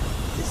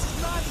 This is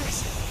madness!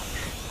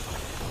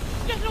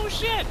 Yeah, no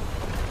shit!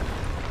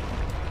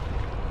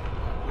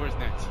 Where's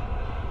next?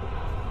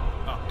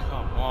 Oh,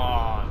 come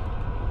on.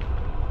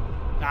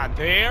 Not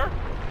there?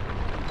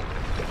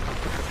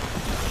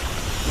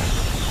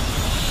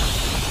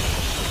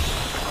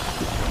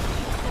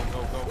 Go.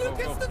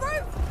 Lucas, the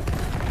roof!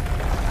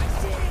 I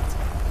see it!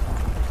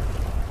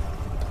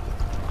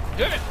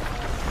 Did it!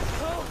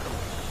 Oh!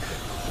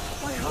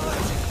 My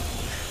heart!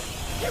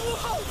 It will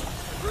hold!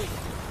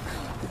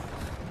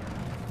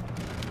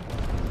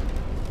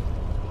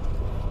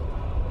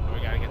 Oh, we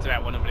gotta get to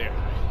that one over there.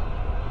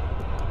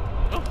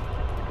 Oh.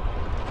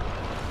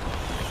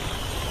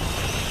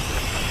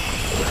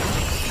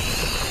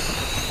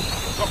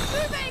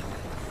 Moving!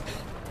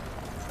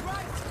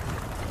 Right!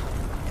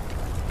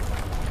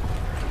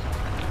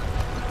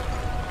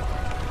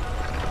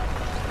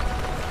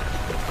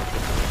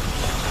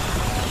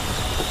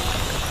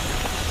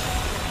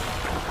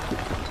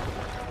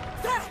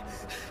 There!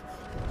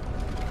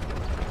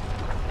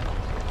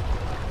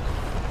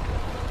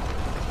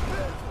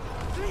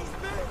 Please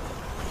move!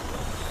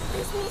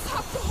 These walls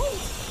have to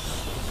hold!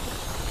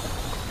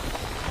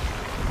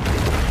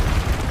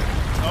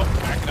 Oh,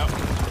 back it up.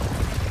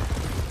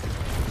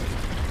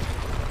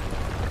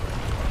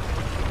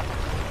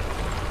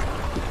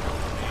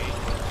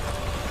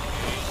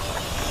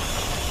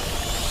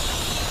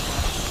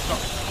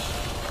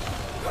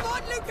 Come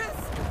on, Lucas!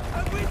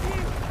 I'm with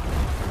you!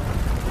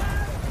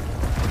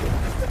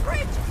 The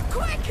bridge!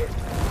 Quick!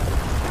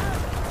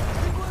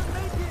 We won't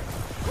make it!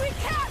 We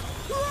can!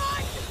 Right!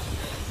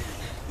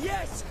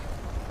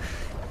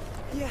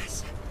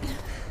 Yes.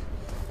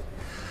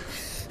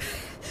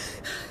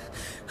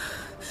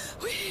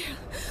 We're here.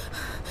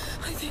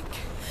 I think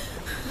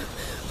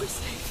we're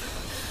safe.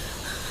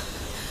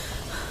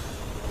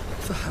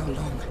 For how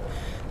long?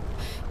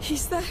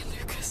 He's there,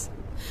 Lucas.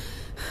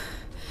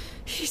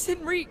 He's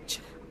in reach.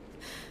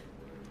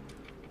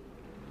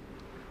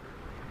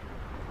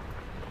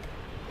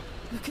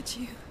 Look at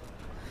you.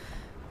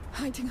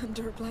 Hiding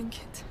under a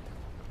blanket.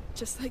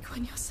 Just like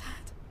when you're sad.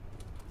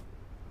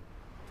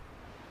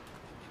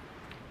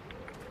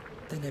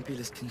 The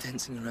nebula's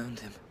condensing around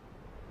him.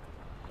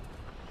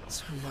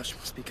 So much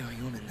must be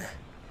going on in there.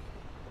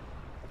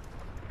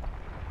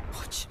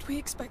 What should we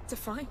expect to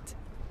find?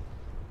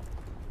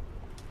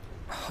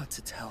 Hard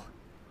to tell.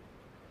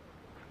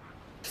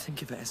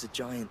 Think of it as a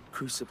giant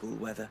crucible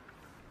where the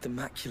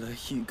macula,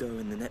 Hugo,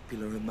 and the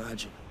nebula are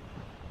merging.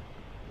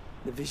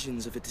 The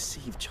visions of a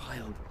deceived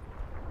child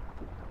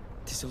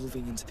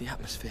dissolving into the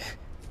atmosphere,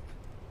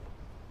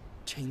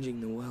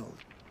 changing the world.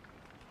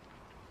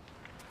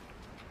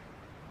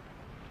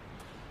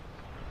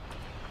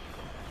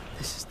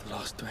 This is the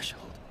last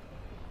threshold.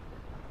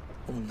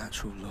 All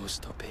natural laws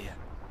stop here.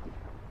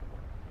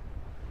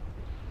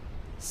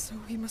 So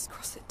we must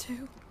cross it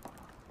too?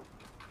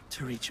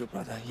 To reach your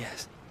brother,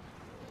 yes.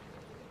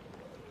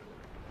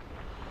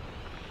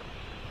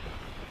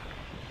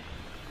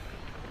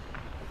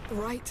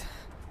 Right.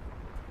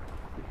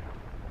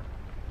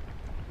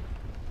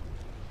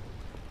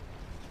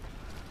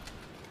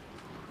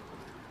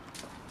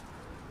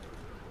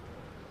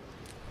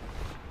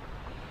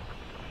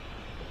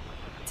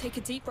 Take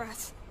a deep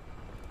breath.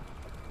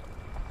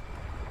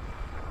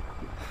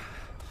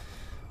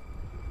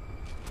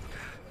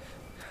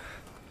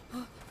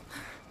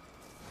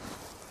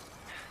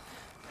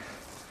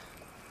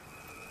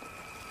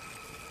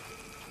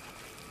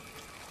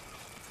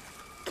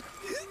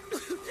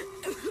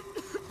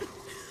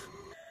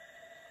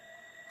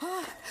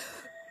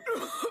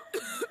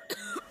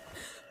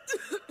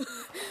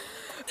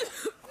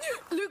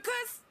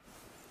 Lucas!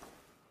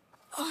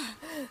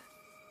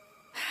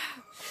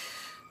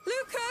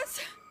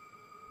 Lucas!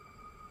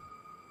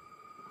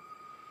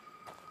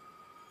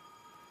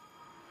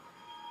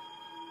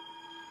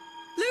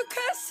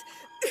 Lucas!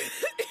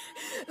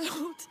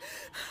 Lord!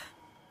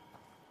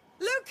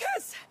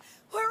 Lucas!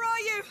 Where are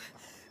you?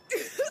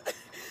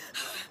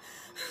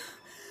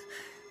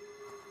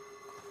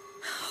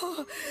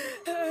 Oh,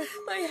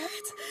 my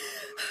head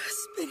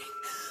spinning.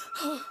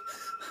 Oh.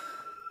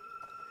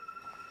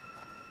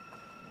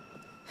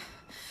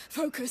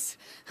 Focus.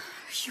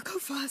 You go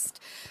first.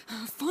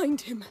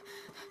 Find him.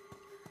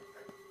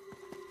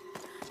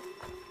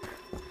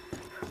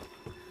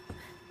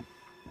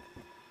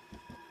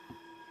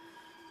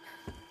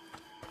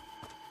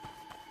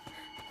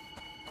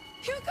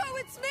 Hugo,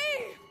 it's me!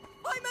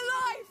 I'm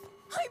alive!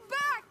 I'm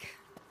back!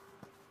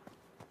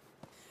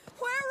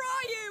 Where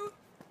are you?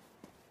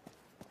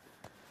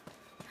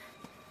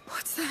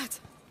 What's that?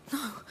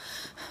 No.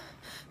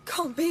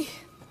 Can't be.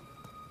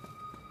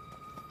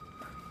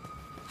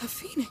 A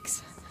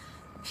phoenix.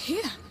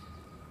 Here.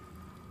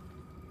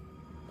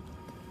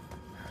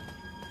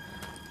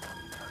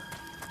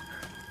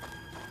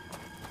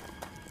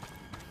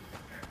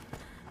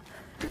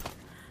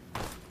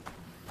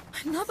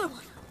 Another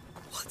one.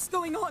 What's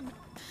going on?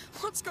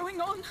 What's going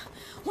on?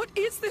 What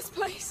is this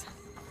place?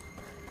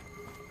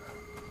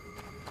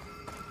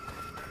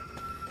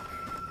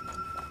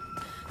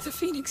 The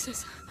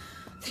phoenixes.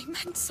 They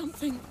meant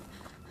something.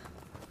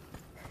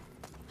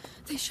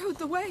 They showed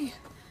the way.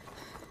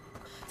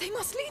 They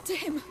must lead to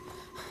him.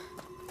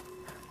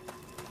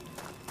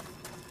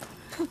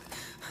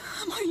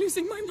 Am I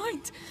losing my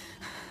mind?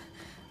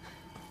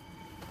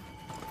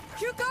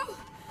 Hugo!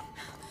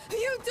 Are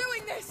you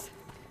doing this?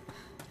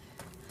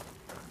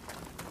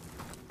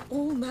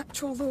 All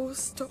natural laws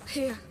stop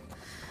here.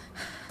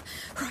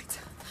 Right.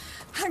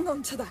 Hang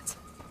on to that.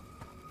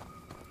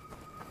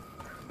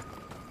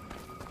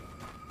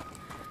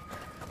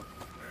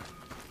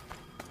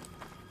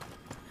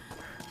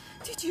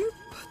 Did you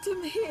put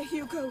them here,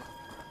 Hugo?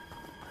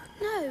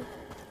 No.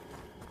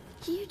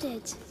 You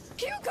did.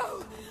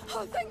 Hugo!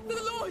 Oh, thank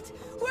the Lord!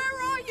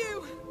 Where are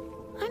you?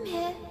 I'm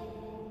here.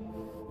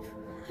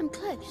 I'm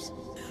close.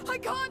 I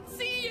can't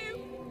see you!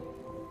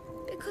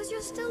 Because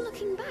you're still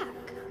looking back.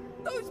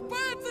 Those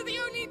birds are the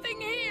only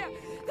thing here!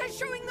 They're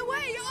showing the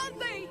way, aren't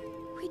they?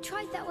 We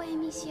tried that way,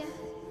 Amicia,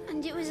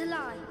 and it was a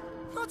lie.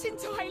 Not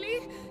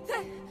entirely.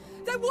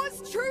 There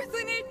was truth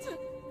in it!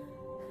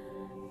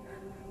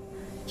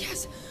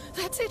 Yes,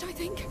 that's it, I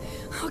think.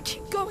 I'll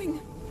keep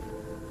going.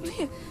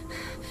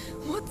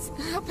 What's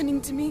happening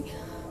to me?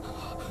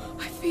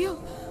 I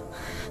feel...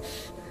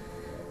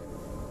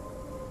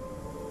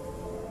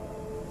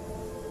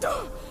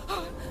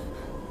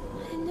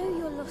 I know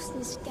you're lost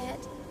and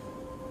scared,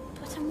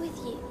 but I'm with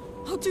you.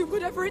 I'll do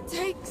whatever it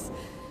takes.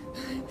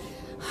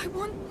 I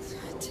want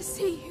to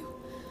see you.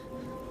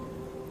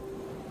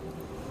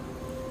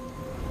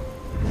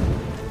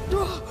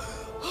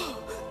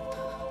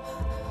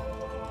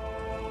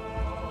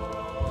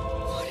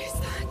 What is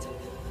that?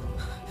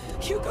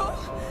 Hugo,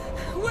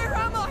 where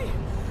am I?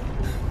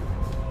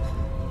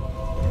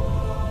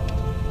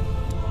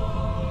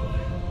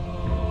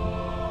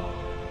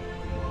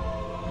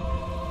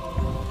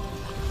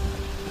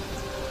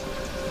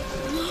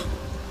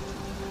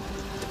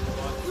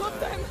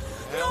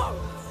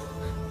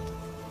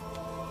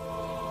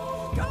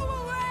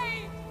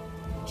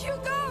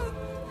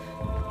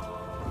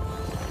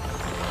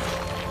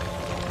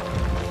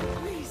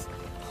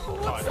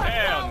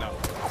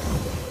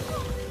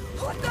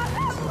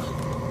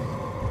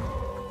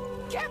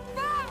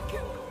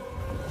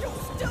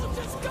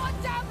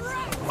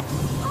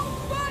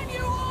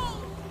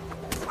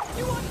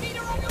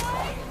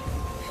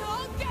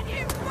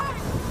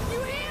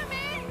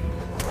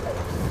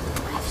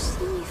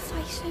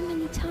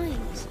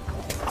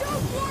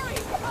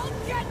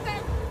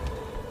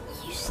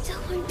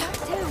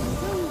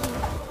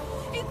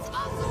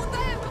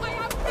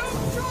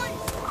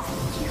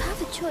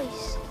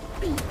 choice,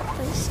 but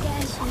it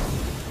scares you.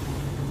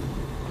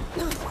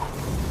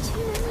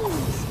 Too many,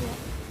 Amicia.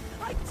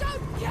 I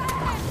don't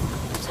care!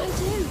 But I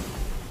do.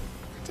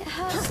 And it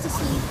hurts to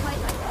see you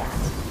fight like that.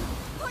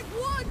 Like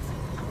what?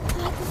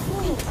 Like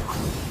before.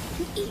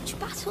 And each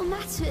battle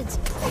mattered.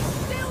 They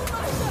still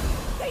matter!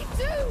 They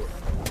do!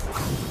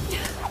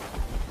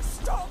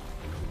 Stop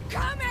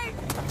coming!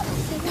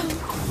 They won't.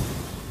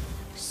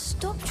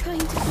 Stop trying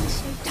to be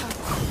so tough.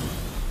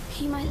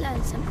 He might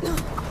learn something. No,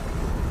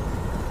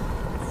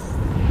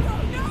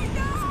 no,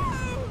 no!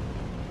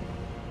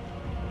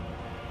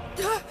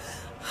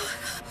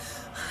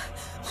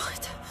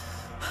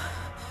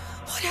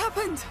 What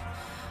happened?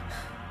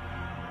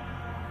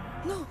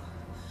 No,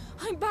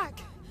 I'm back.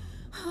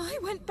 I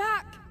went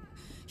back.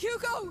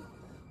 Hugo,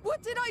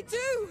 what did I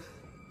do?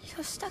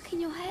 You're stuck in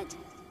your head.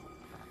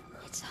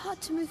 It's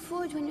hard to move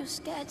forward when you're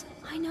scared.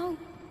 I know.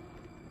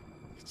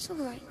 It's all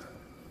right.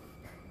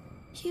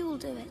 You will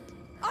do it.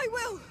 I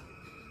will.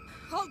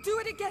 I'll do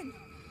it again.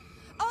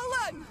 I'll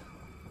learn.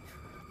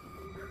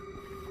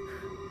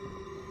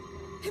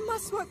 It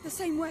must work the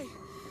same way.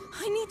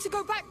 I need to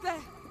go back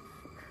there.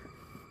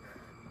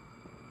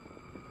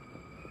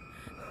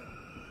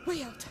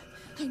 Way out.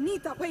 I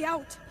need that way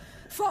out.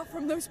 Far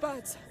from those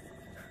birds.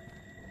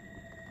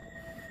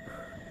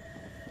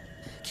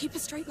 Keep a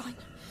straight line.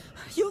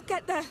 You'll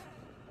get there.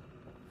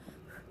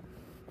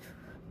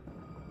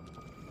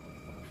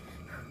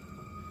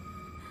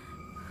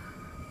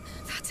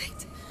 That's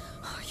it.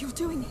 You're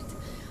doing it.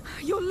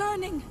 You're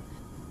learning.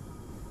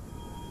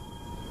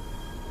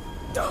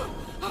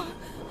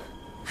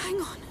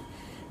 Hang on.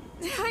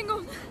 Hang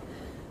on.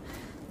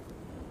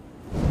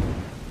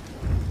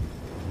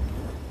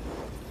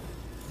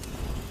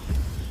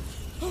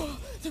 Oh,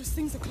 those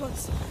things are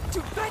close.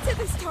 Do better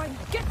this time.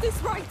 Get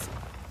this right.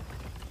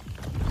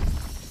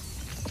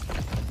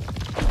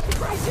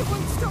 Pressure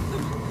won't stop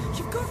them.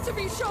 You've got to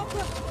be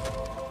sharper.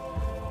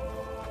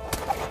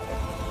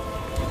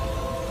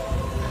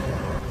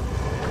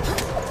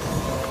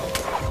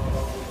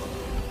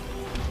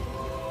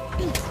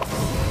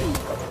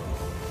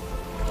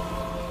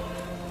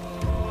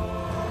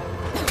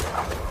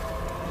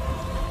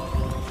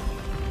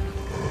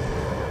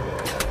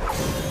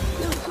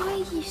 Why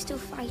are you still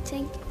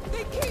fighting?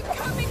 They keep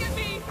coming at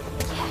me!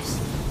 Yes,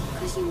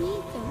 because you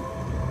need them.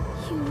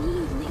 You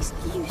need an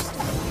excuse to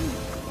fight.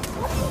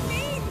 What do you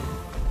mean?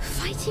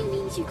 Fighting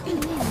means you can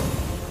win.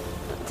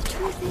 But the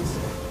truth is,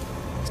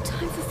 the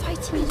time for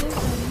fighting is over,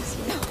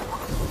 Amicia.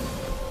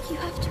 You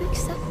have to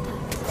accept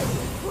that.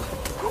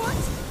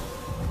 What?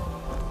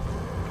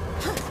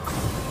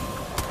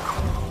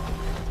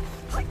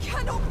 I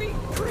cannot be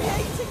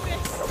creating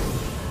this!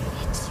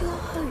 It's your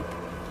hope.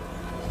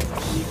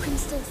 You can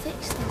still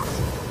fix things.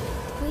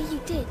 The way you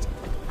did.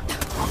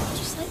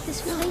 Just like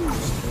this flame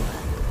used to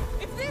work.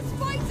 If this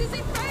fight is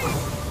in vain,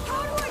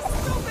 how do I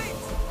stop it?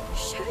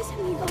 Show them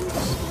you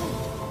understood.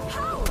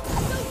 How?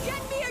 They'll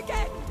get me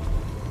again!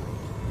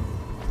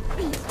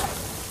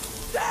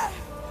 There!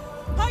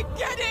 I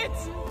get it!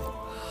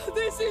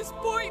 This is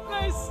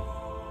pointless!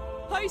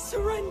 I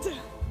surrender.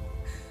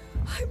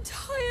 I'm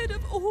tired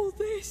of all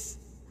this.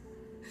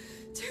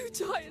 Too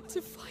tired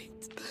to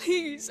fight.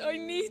 Please, I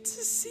need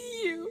to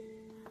see you.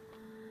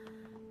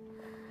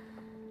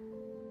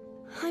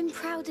 I'm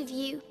proud of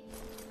you.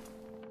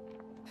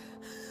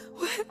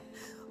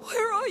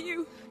 Where are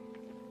you?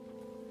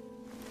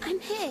 I'm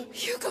here.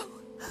 Hugo,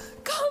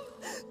 come,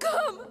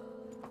 come!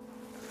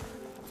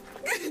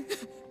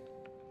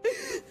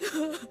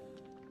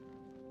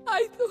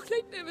 I thought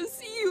I'd never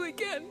see you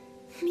again.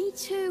 Me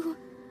too.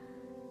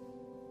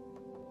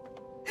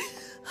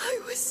 I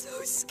was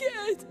so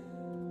scared.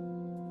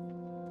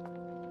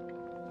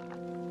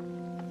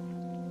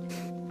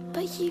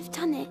 But you've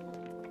done it.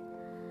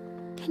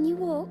 Can you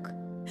walk?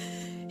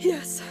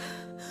 Yes.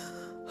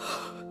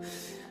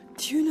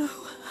 Do you know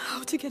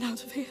how to get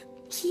out of here?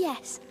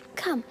 Yes.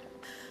 Come.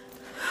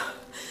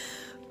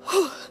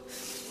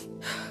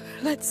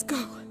 Let's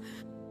go.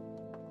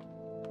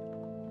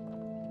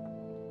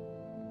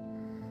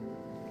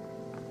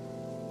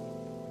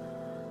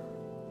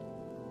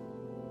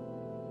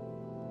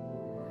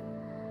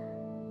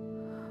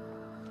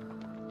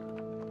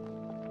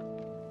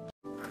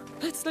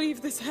 Let's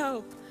leave this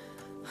hell.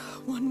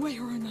 One way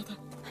or another.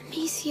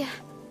 Amicia,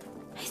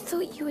 I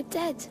thought you were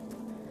dead.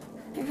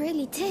 I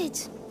really did.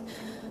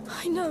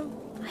 I know.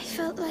 I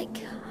felt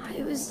like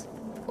I was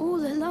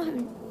all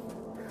alone.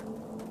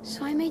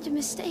 So I made a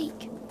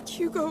mistake.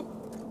 Hugo,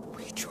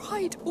 we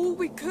tried all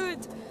we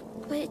could.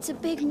 But it's a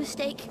big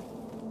mistake.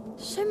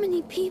 So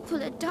many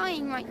people are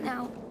dying right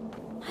now.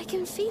 I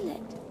can feel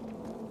it.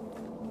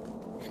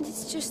 And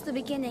it's just the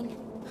beginning.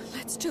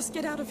 Let's just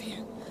get out of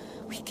here.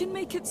 We can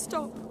make it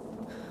stop.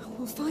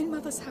 We'll find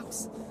Mother's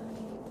house.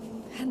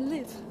 And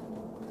live.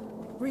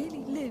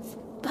 Really live.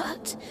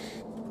 But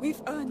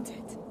we've earned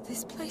it.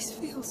 This place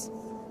feels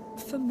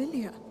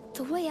familiar.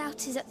 The way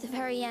out is at the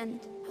very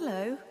end.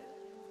 Hello.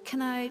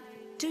 Can I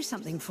do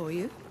something for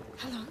you?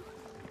 Hello?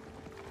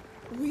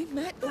 We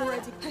met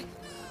already. Hey,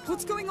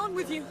 what's going on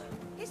with you?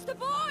 It's the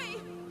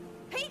boy!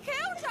 He We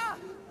killed her!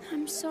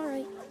 I'm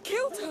sorry.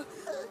 Killed her?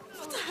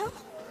 What the hell?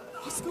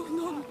 What's going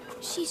on?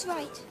 She's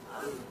right.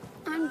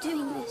 I'm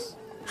doing this.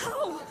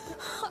 How?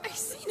 I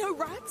see no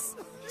rats.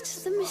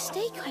 It's the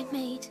mistake I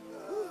made.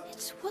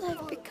 It's what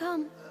I've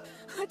become.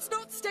 Let's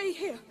not stay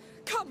here.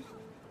 Come.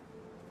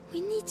 We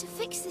need to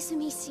fix this,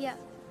 Amicia.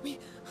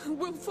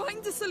 We'll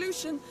find a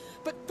solution,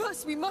 but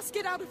first we must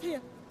get out of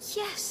here.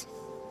 Yes.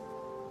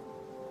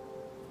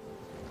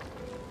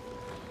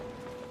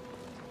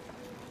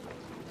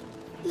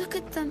 Look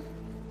at them.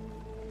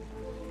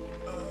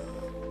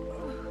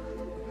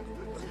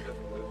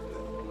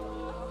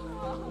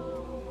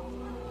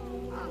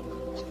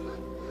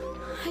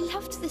 I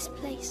loved this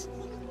place.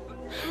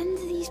 And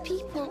these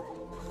people.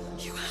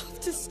 You have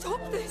to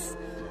stop this.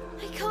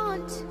 I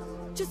can't.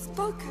 Just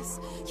focus.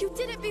 You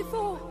did it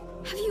before.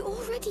 Have you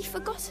already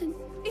forgotten?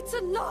 It's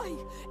a lie.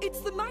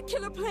 It's the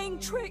macula playing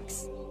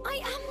tricks. I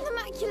am the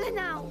macula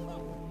now.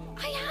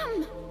 I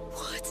am.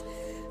 What?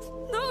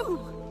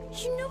 No.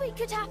 You knew it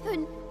could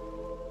happen.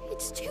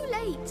 It's too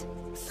late.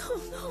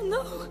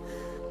 No.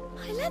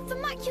 I let the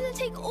macula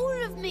take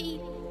all of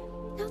me.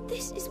 Now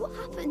this is what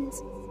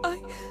happens.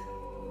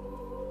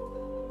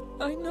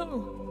 I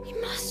know. We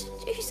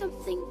must do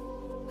something.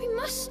 We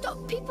must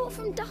stop people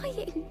from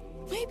dying.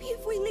 Maybe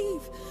if we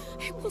leave,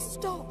 it will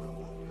stop.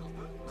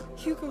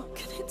 Hugo,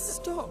 can it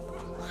stop?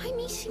 I'm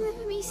eating with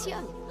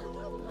Amicia.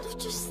 Not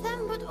just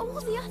them, but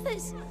all the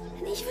others.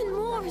 And even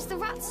more as the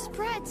rats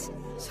spread.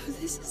 So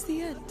this is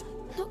the end?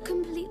 Not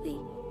completely.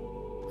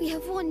 We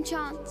have one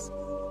chance.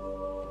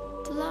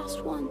 The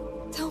last one.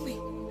 Tell me.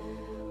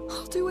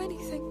 I'll do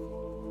anything.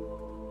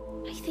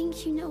 I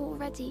think you know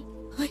already.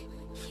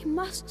 You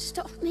must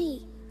stop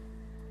me.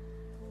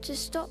 To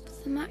stop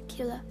the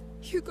macula.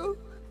 Hugo,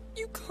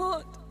 you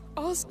can't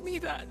ask me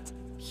that.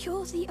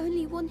 You're the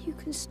only one who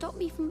can stop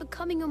me from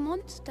becoming a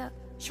monster.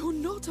 You're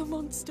not a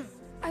monster.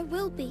 I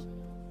will be.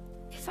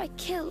 If I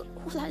kill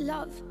all I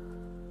love.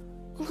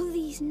 All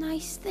these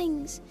nice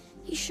things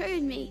you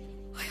showed me.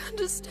 I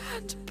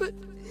understand, but...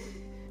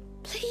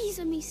 Please,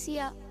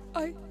 Amicia.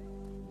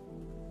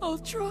 I'll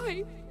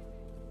try.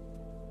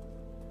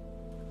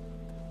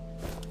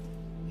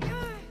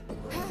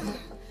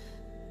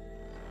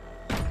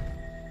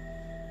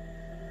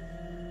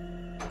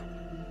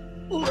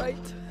 All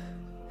right.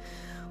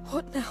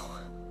 What now?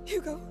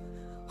 Hugo,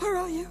 where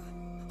are you?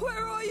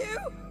 Where are you?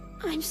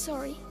 I'm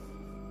sorry,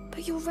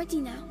 but you're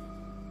ready now.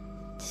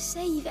 To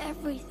save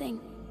everything.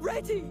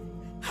 Ready?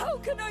 How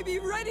can I be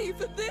ready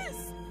for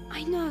this?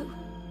 I know,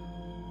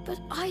 but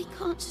I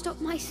can't stop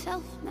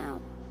myself now.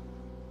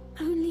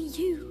 Only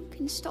you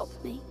can stop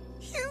me.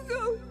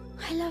 Hugo!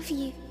 I love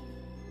you.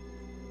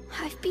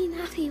 I've been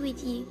happy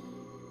with you.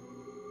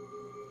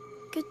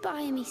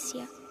 Goodbye,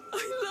 Amicia.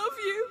 I love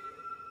you.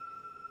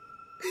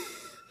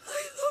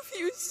 I love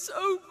you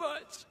so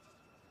much.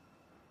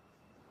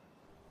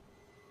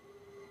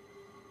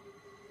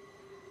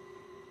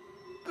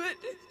 But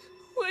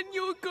when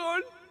you're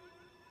gone,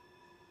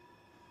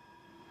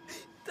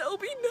 there'll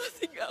be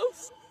nothing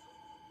else.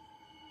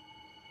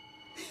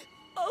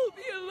 I'll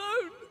be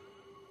alone.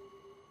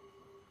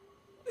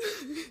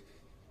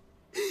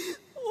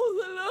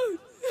 All alone.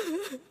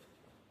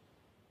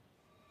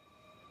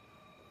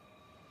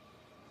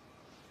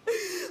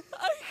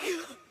 I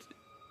can't.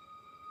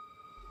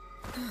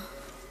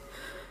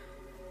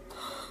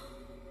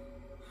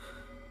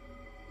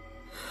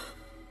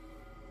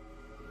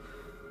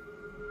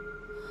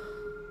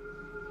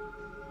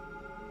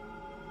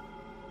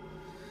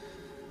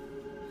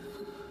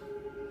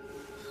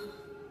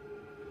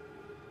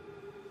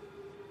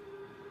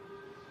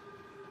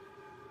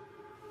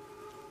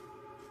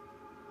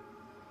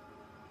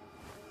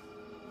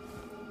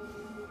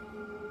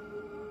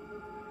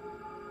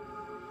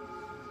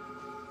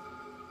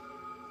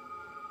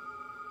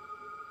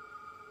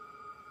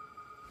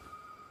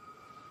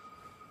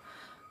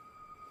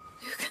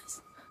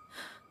 Lucas.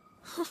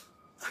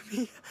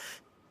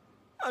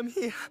 I'm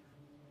here.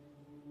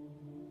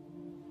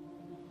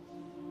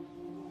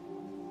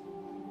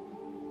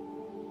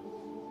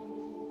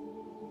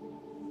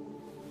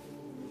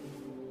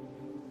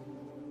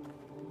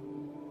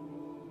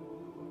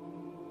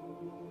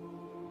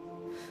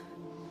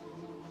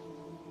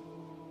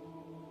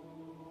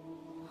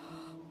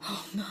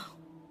 Oh no.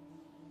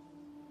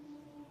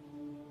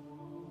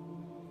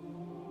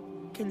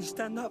 Can you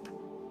stand up?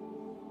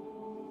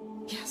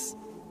 Yes.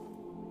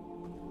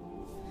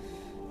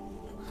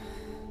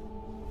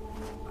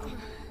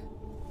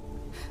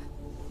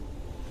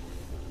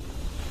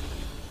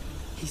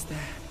 He's there.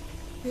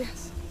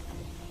 Yes.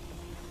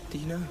 Do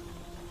you know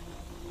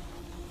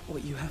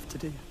what you have to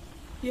do?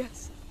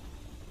 Yes.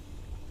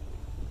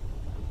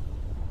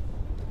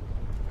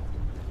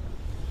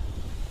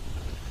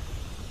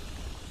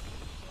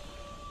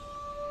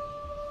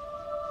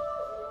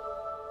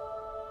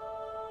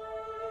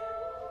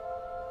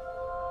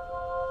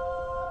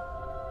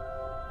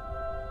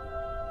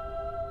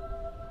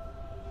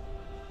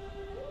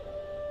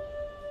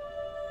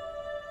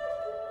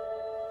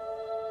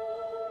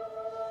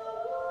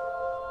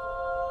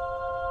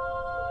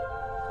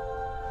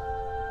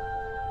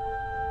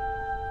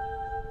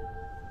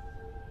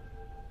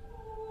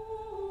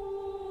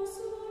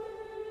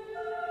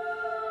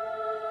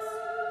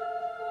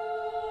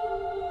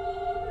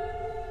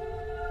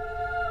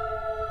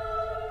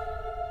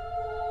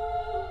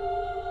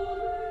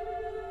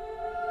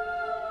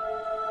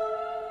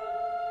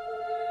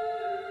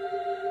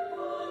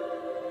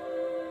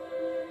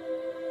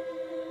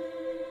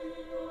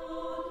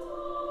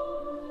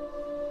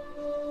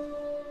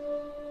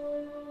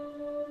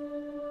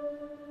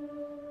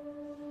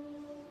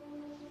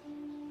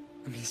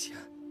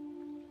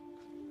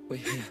 We're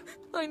here.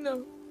 I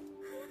know.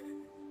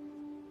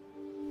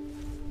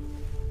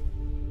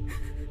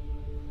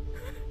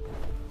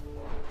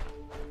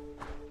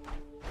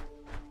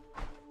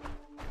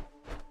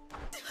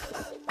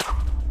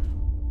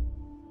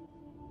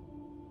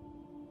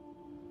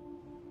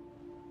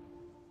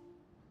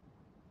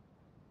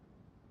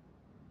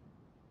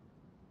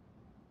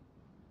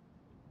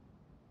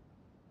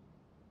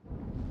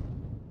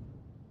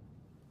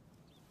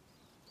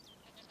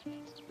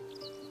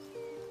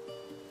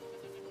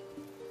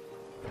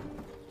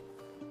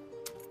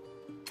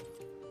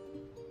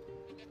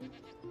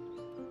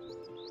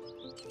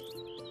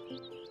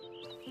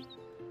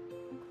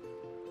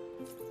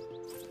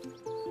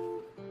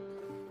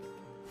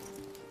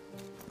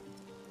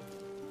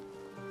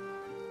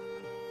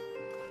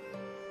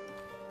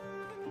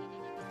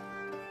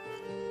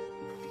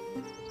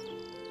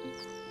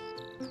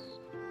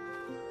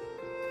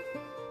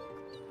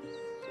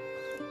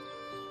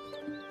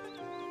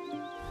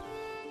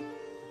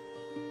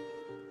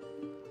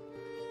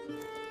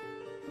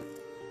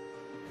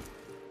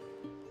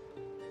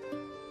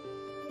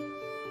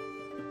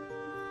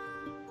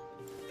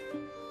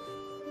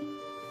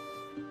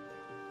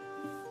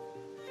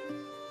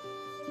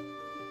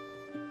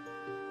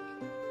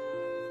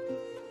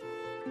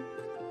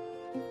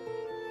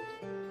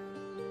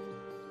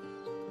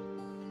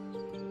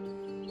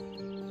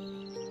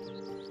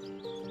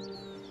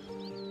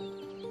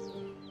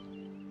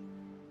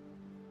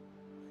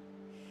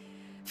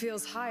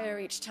 Feels higher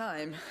each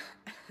time.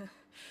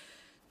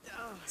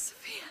 Oh,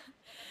 Sophia.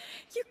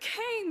 You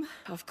came!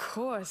 Of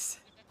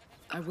course.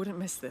 I wouldn't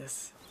miss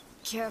this.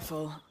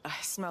 Careful, I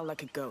smell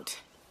like a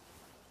goat.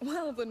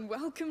 Well then,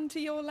 welcome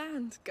to your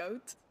land,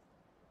 goat.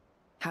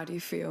 How do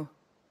you feel?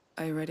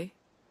 Are you ready?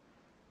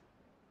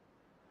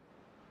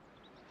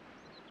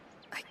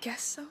 I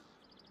guess so.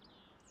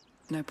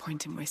 No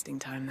point in wasting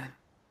time then.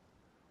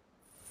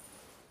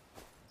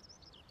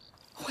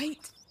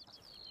 Wait.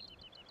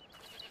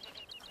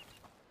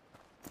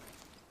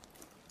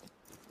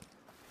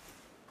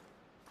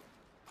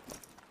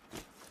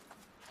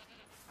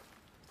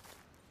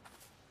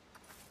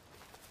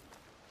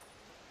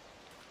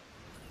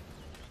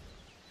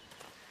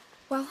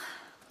 Well,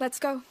 let's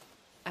go.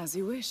 As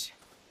you wish.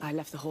 I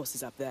left the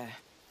horses up there.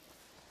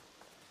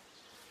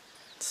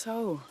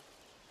 So,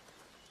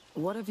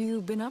 what have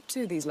you been up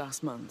to these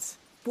last months?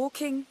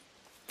 Walking,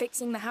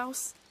 fixing the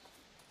house,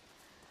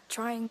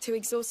 trying to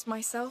exhaust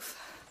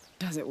myself.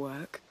 Does it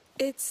work?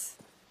 It's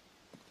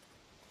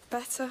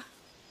better.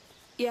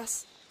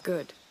 Yes.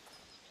 Good.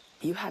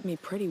 You had me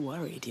pretty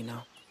worried, you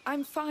know.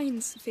 I'm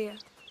fine, Sophia.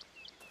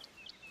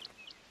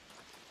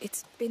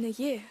 It's been a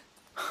year.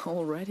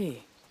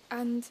 Already?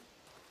 And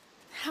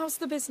how's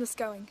the business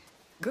going?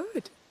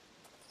 Good.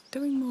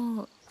 Doing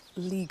more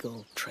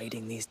legal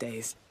trading these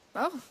days.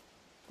 Oh,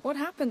 what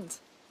happened?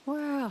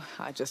 Well,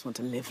 I just want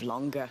to live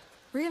longer.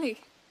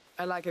 Really?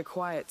 I like a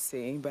quiet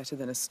sea better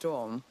than a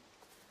storm.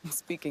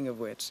 Speaking of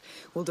which,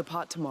 we'll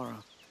depart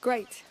tomorrow.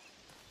 Great.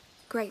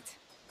 Great.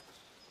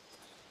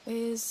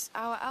 Is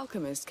our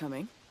alchemist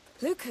coming?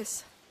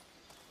 Lucas?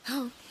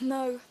 Oh,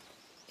 no.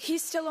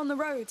 He's still on the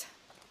road.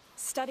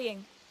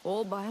 Studying.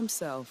 All by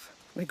himself.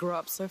 They grow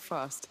up so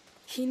fast.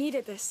 He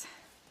needed this.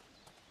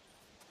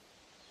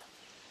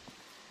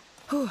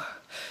 Whew.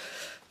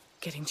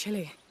 Getting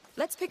chilly.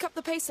 Let's pick up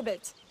the pace a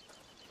bit.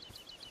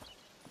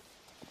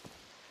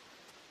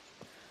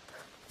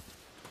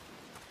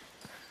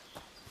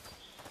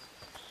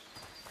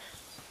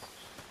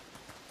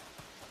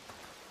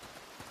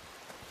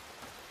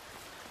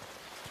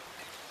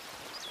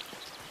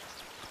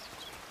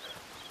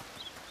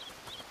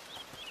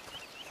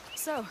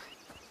 So,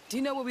 do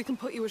you know where we can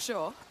put you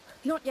ashore?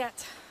 Not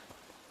yet.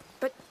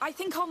 But I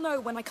think I'll know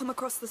when I come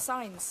across the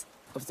signs.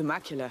 Of the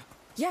macula?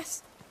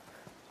 Yes.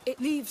 It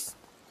leaves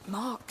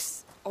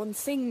marks on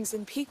things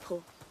and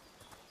people.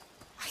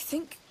 I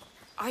think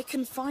I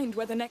can find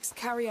where the next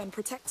carrier and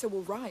protector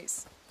will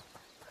rise.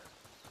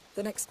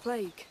 The next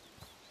plague.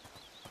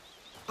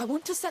 I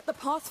want to set the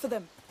path for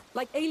them,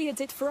 like Aelia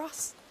did for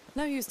us.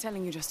 No use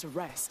telling you just to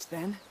rest,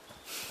 then.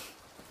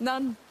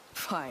 None.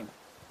 Fine.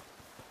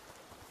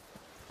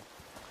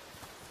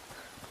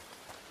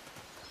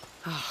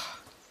 Ah,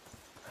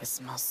 it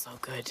smells so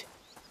good.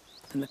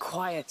 And the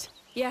quiet.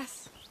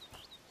 Yes.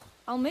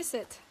 I'll miss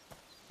it.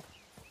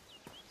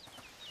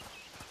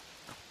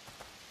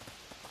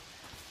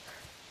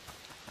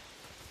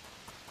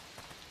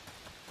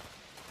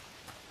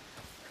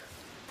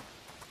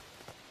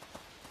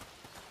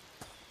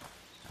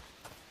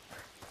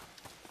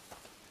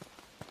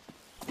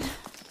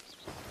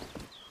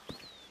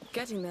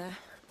 Getting there.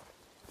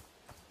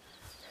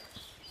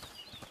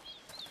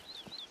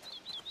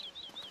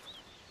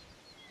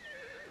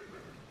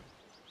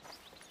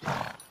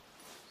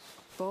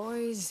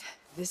 Boys,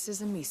 this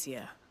is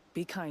Amicia.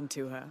 Be kind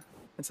to her.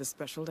 It's a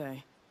special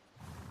day.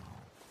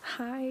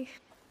 Hi.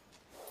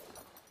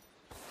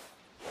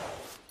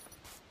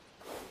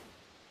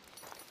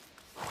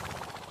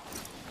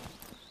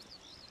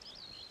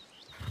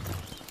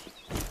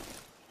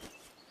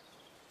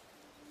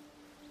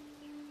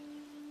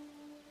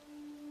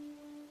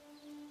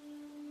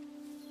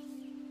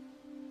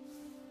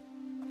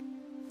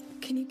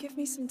 Can you give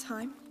me some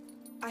time?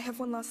 I have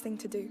one last thing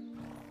to do.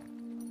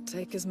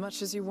 Take as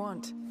much as you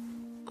want.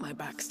 My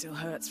back still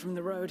hurts from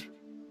the road.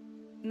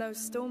 No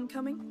storm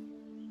coming?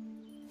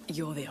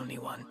 You're the only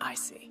one I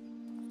see.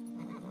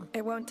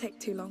 It won't take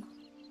too long.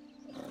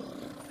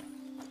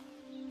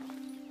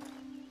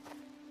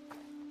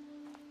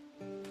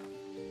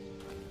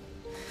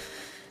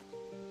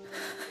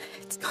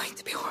 It's going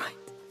to be all right.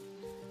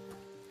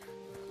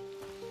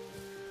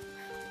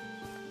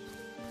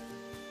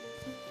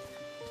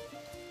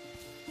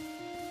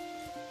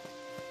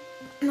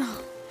 No.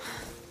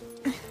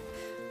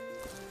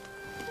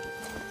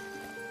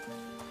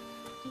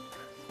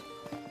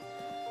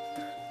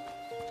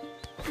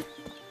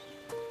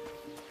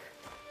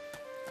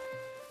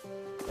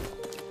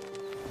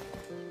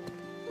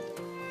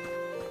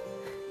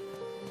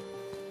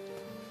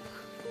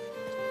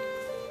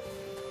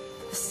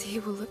 The sea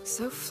will look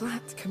so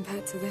flat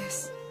compared to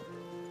this.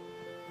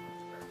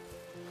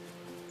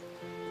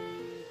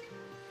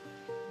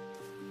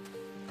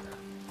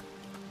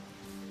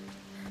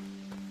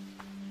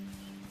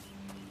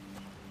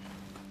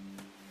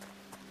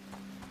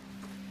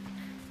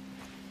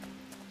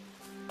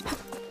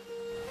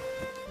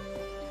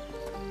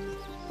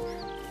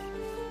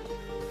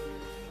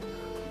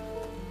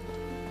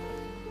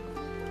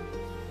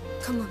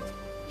 Come on,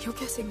 you're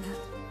getting that.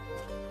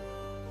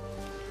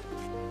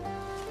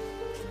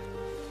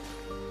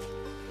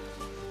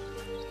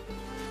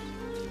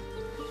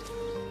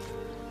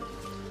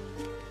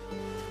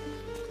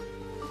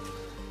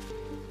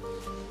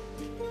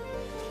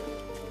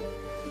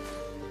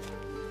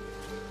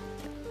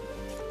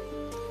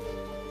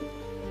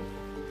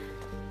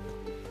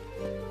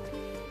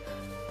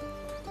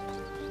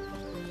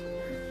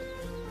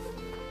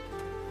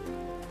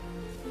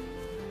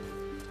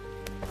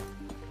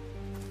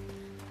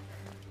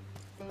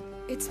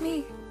 It's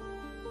me.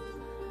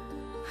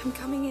 I'm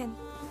coming in.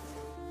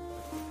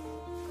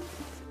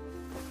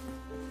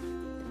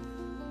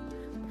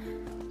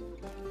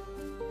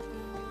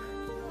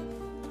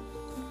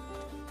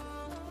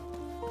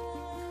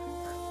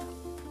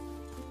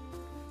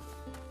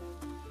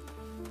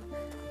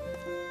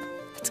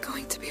 It's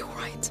going to be all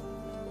right.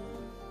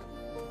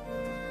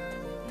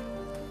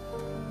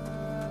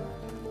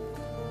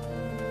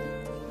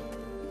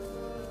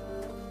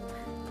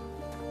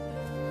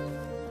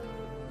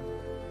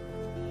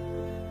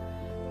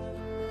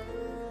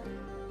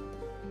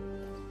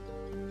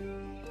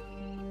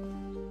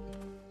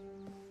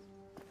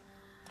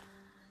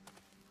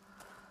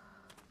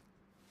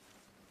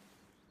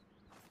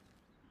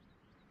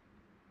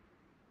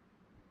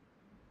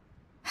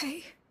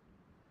 Hey.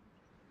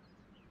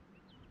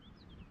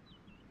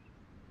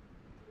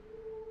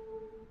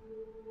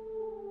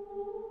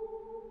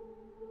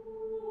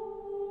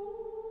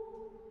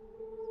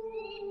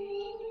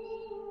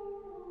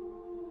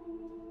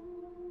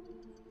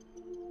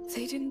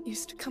 They didn't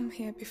used to come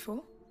here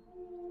before.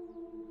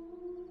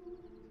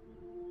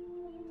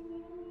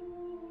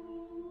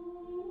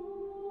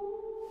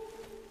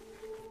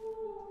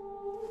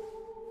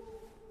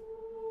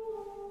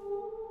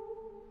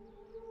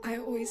 I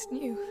always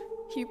knew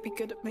you'd be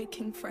good at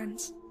making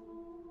friends.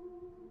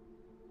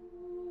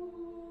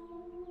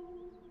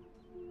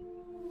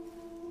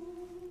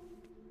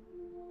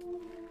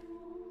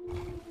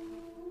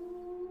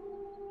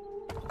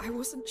 I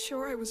wasn't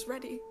sure I was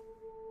ready,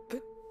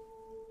 but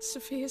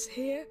Sophia's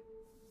here.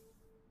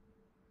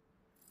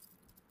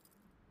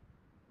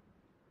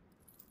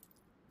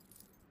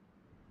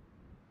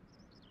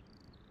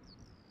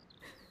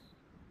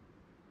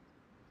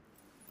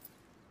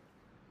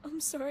 I'm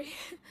sorry.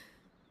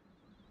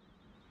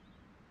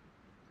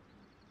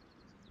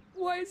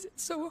 Why is it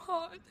so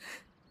hard?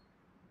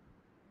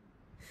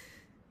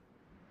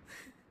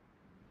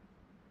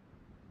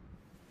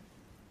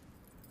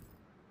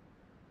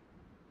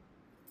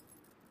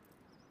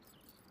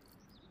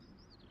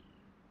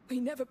 We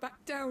never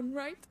backed down,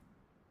 right?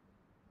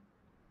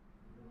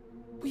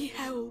 We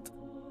held.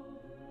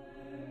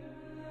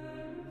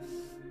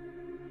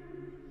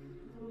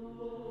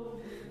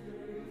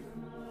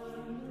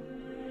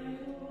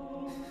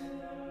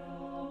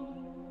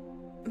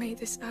 May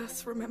this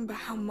earth remember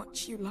how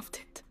much you loved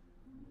it.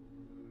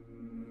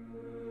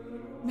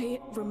 May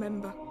it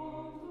remember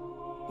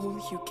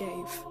all you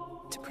gave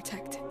to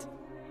protect it.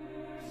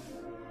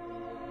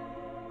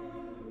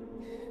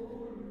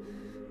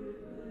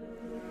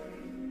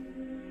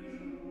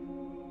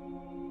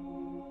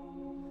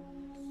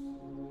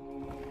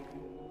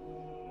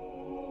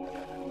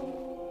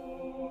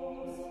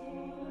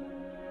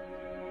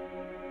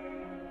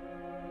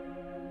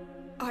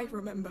 I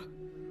remember.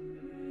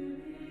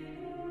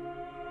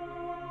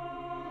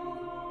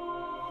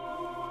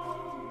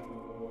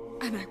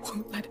 And I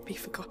won't let it be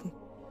forgotten.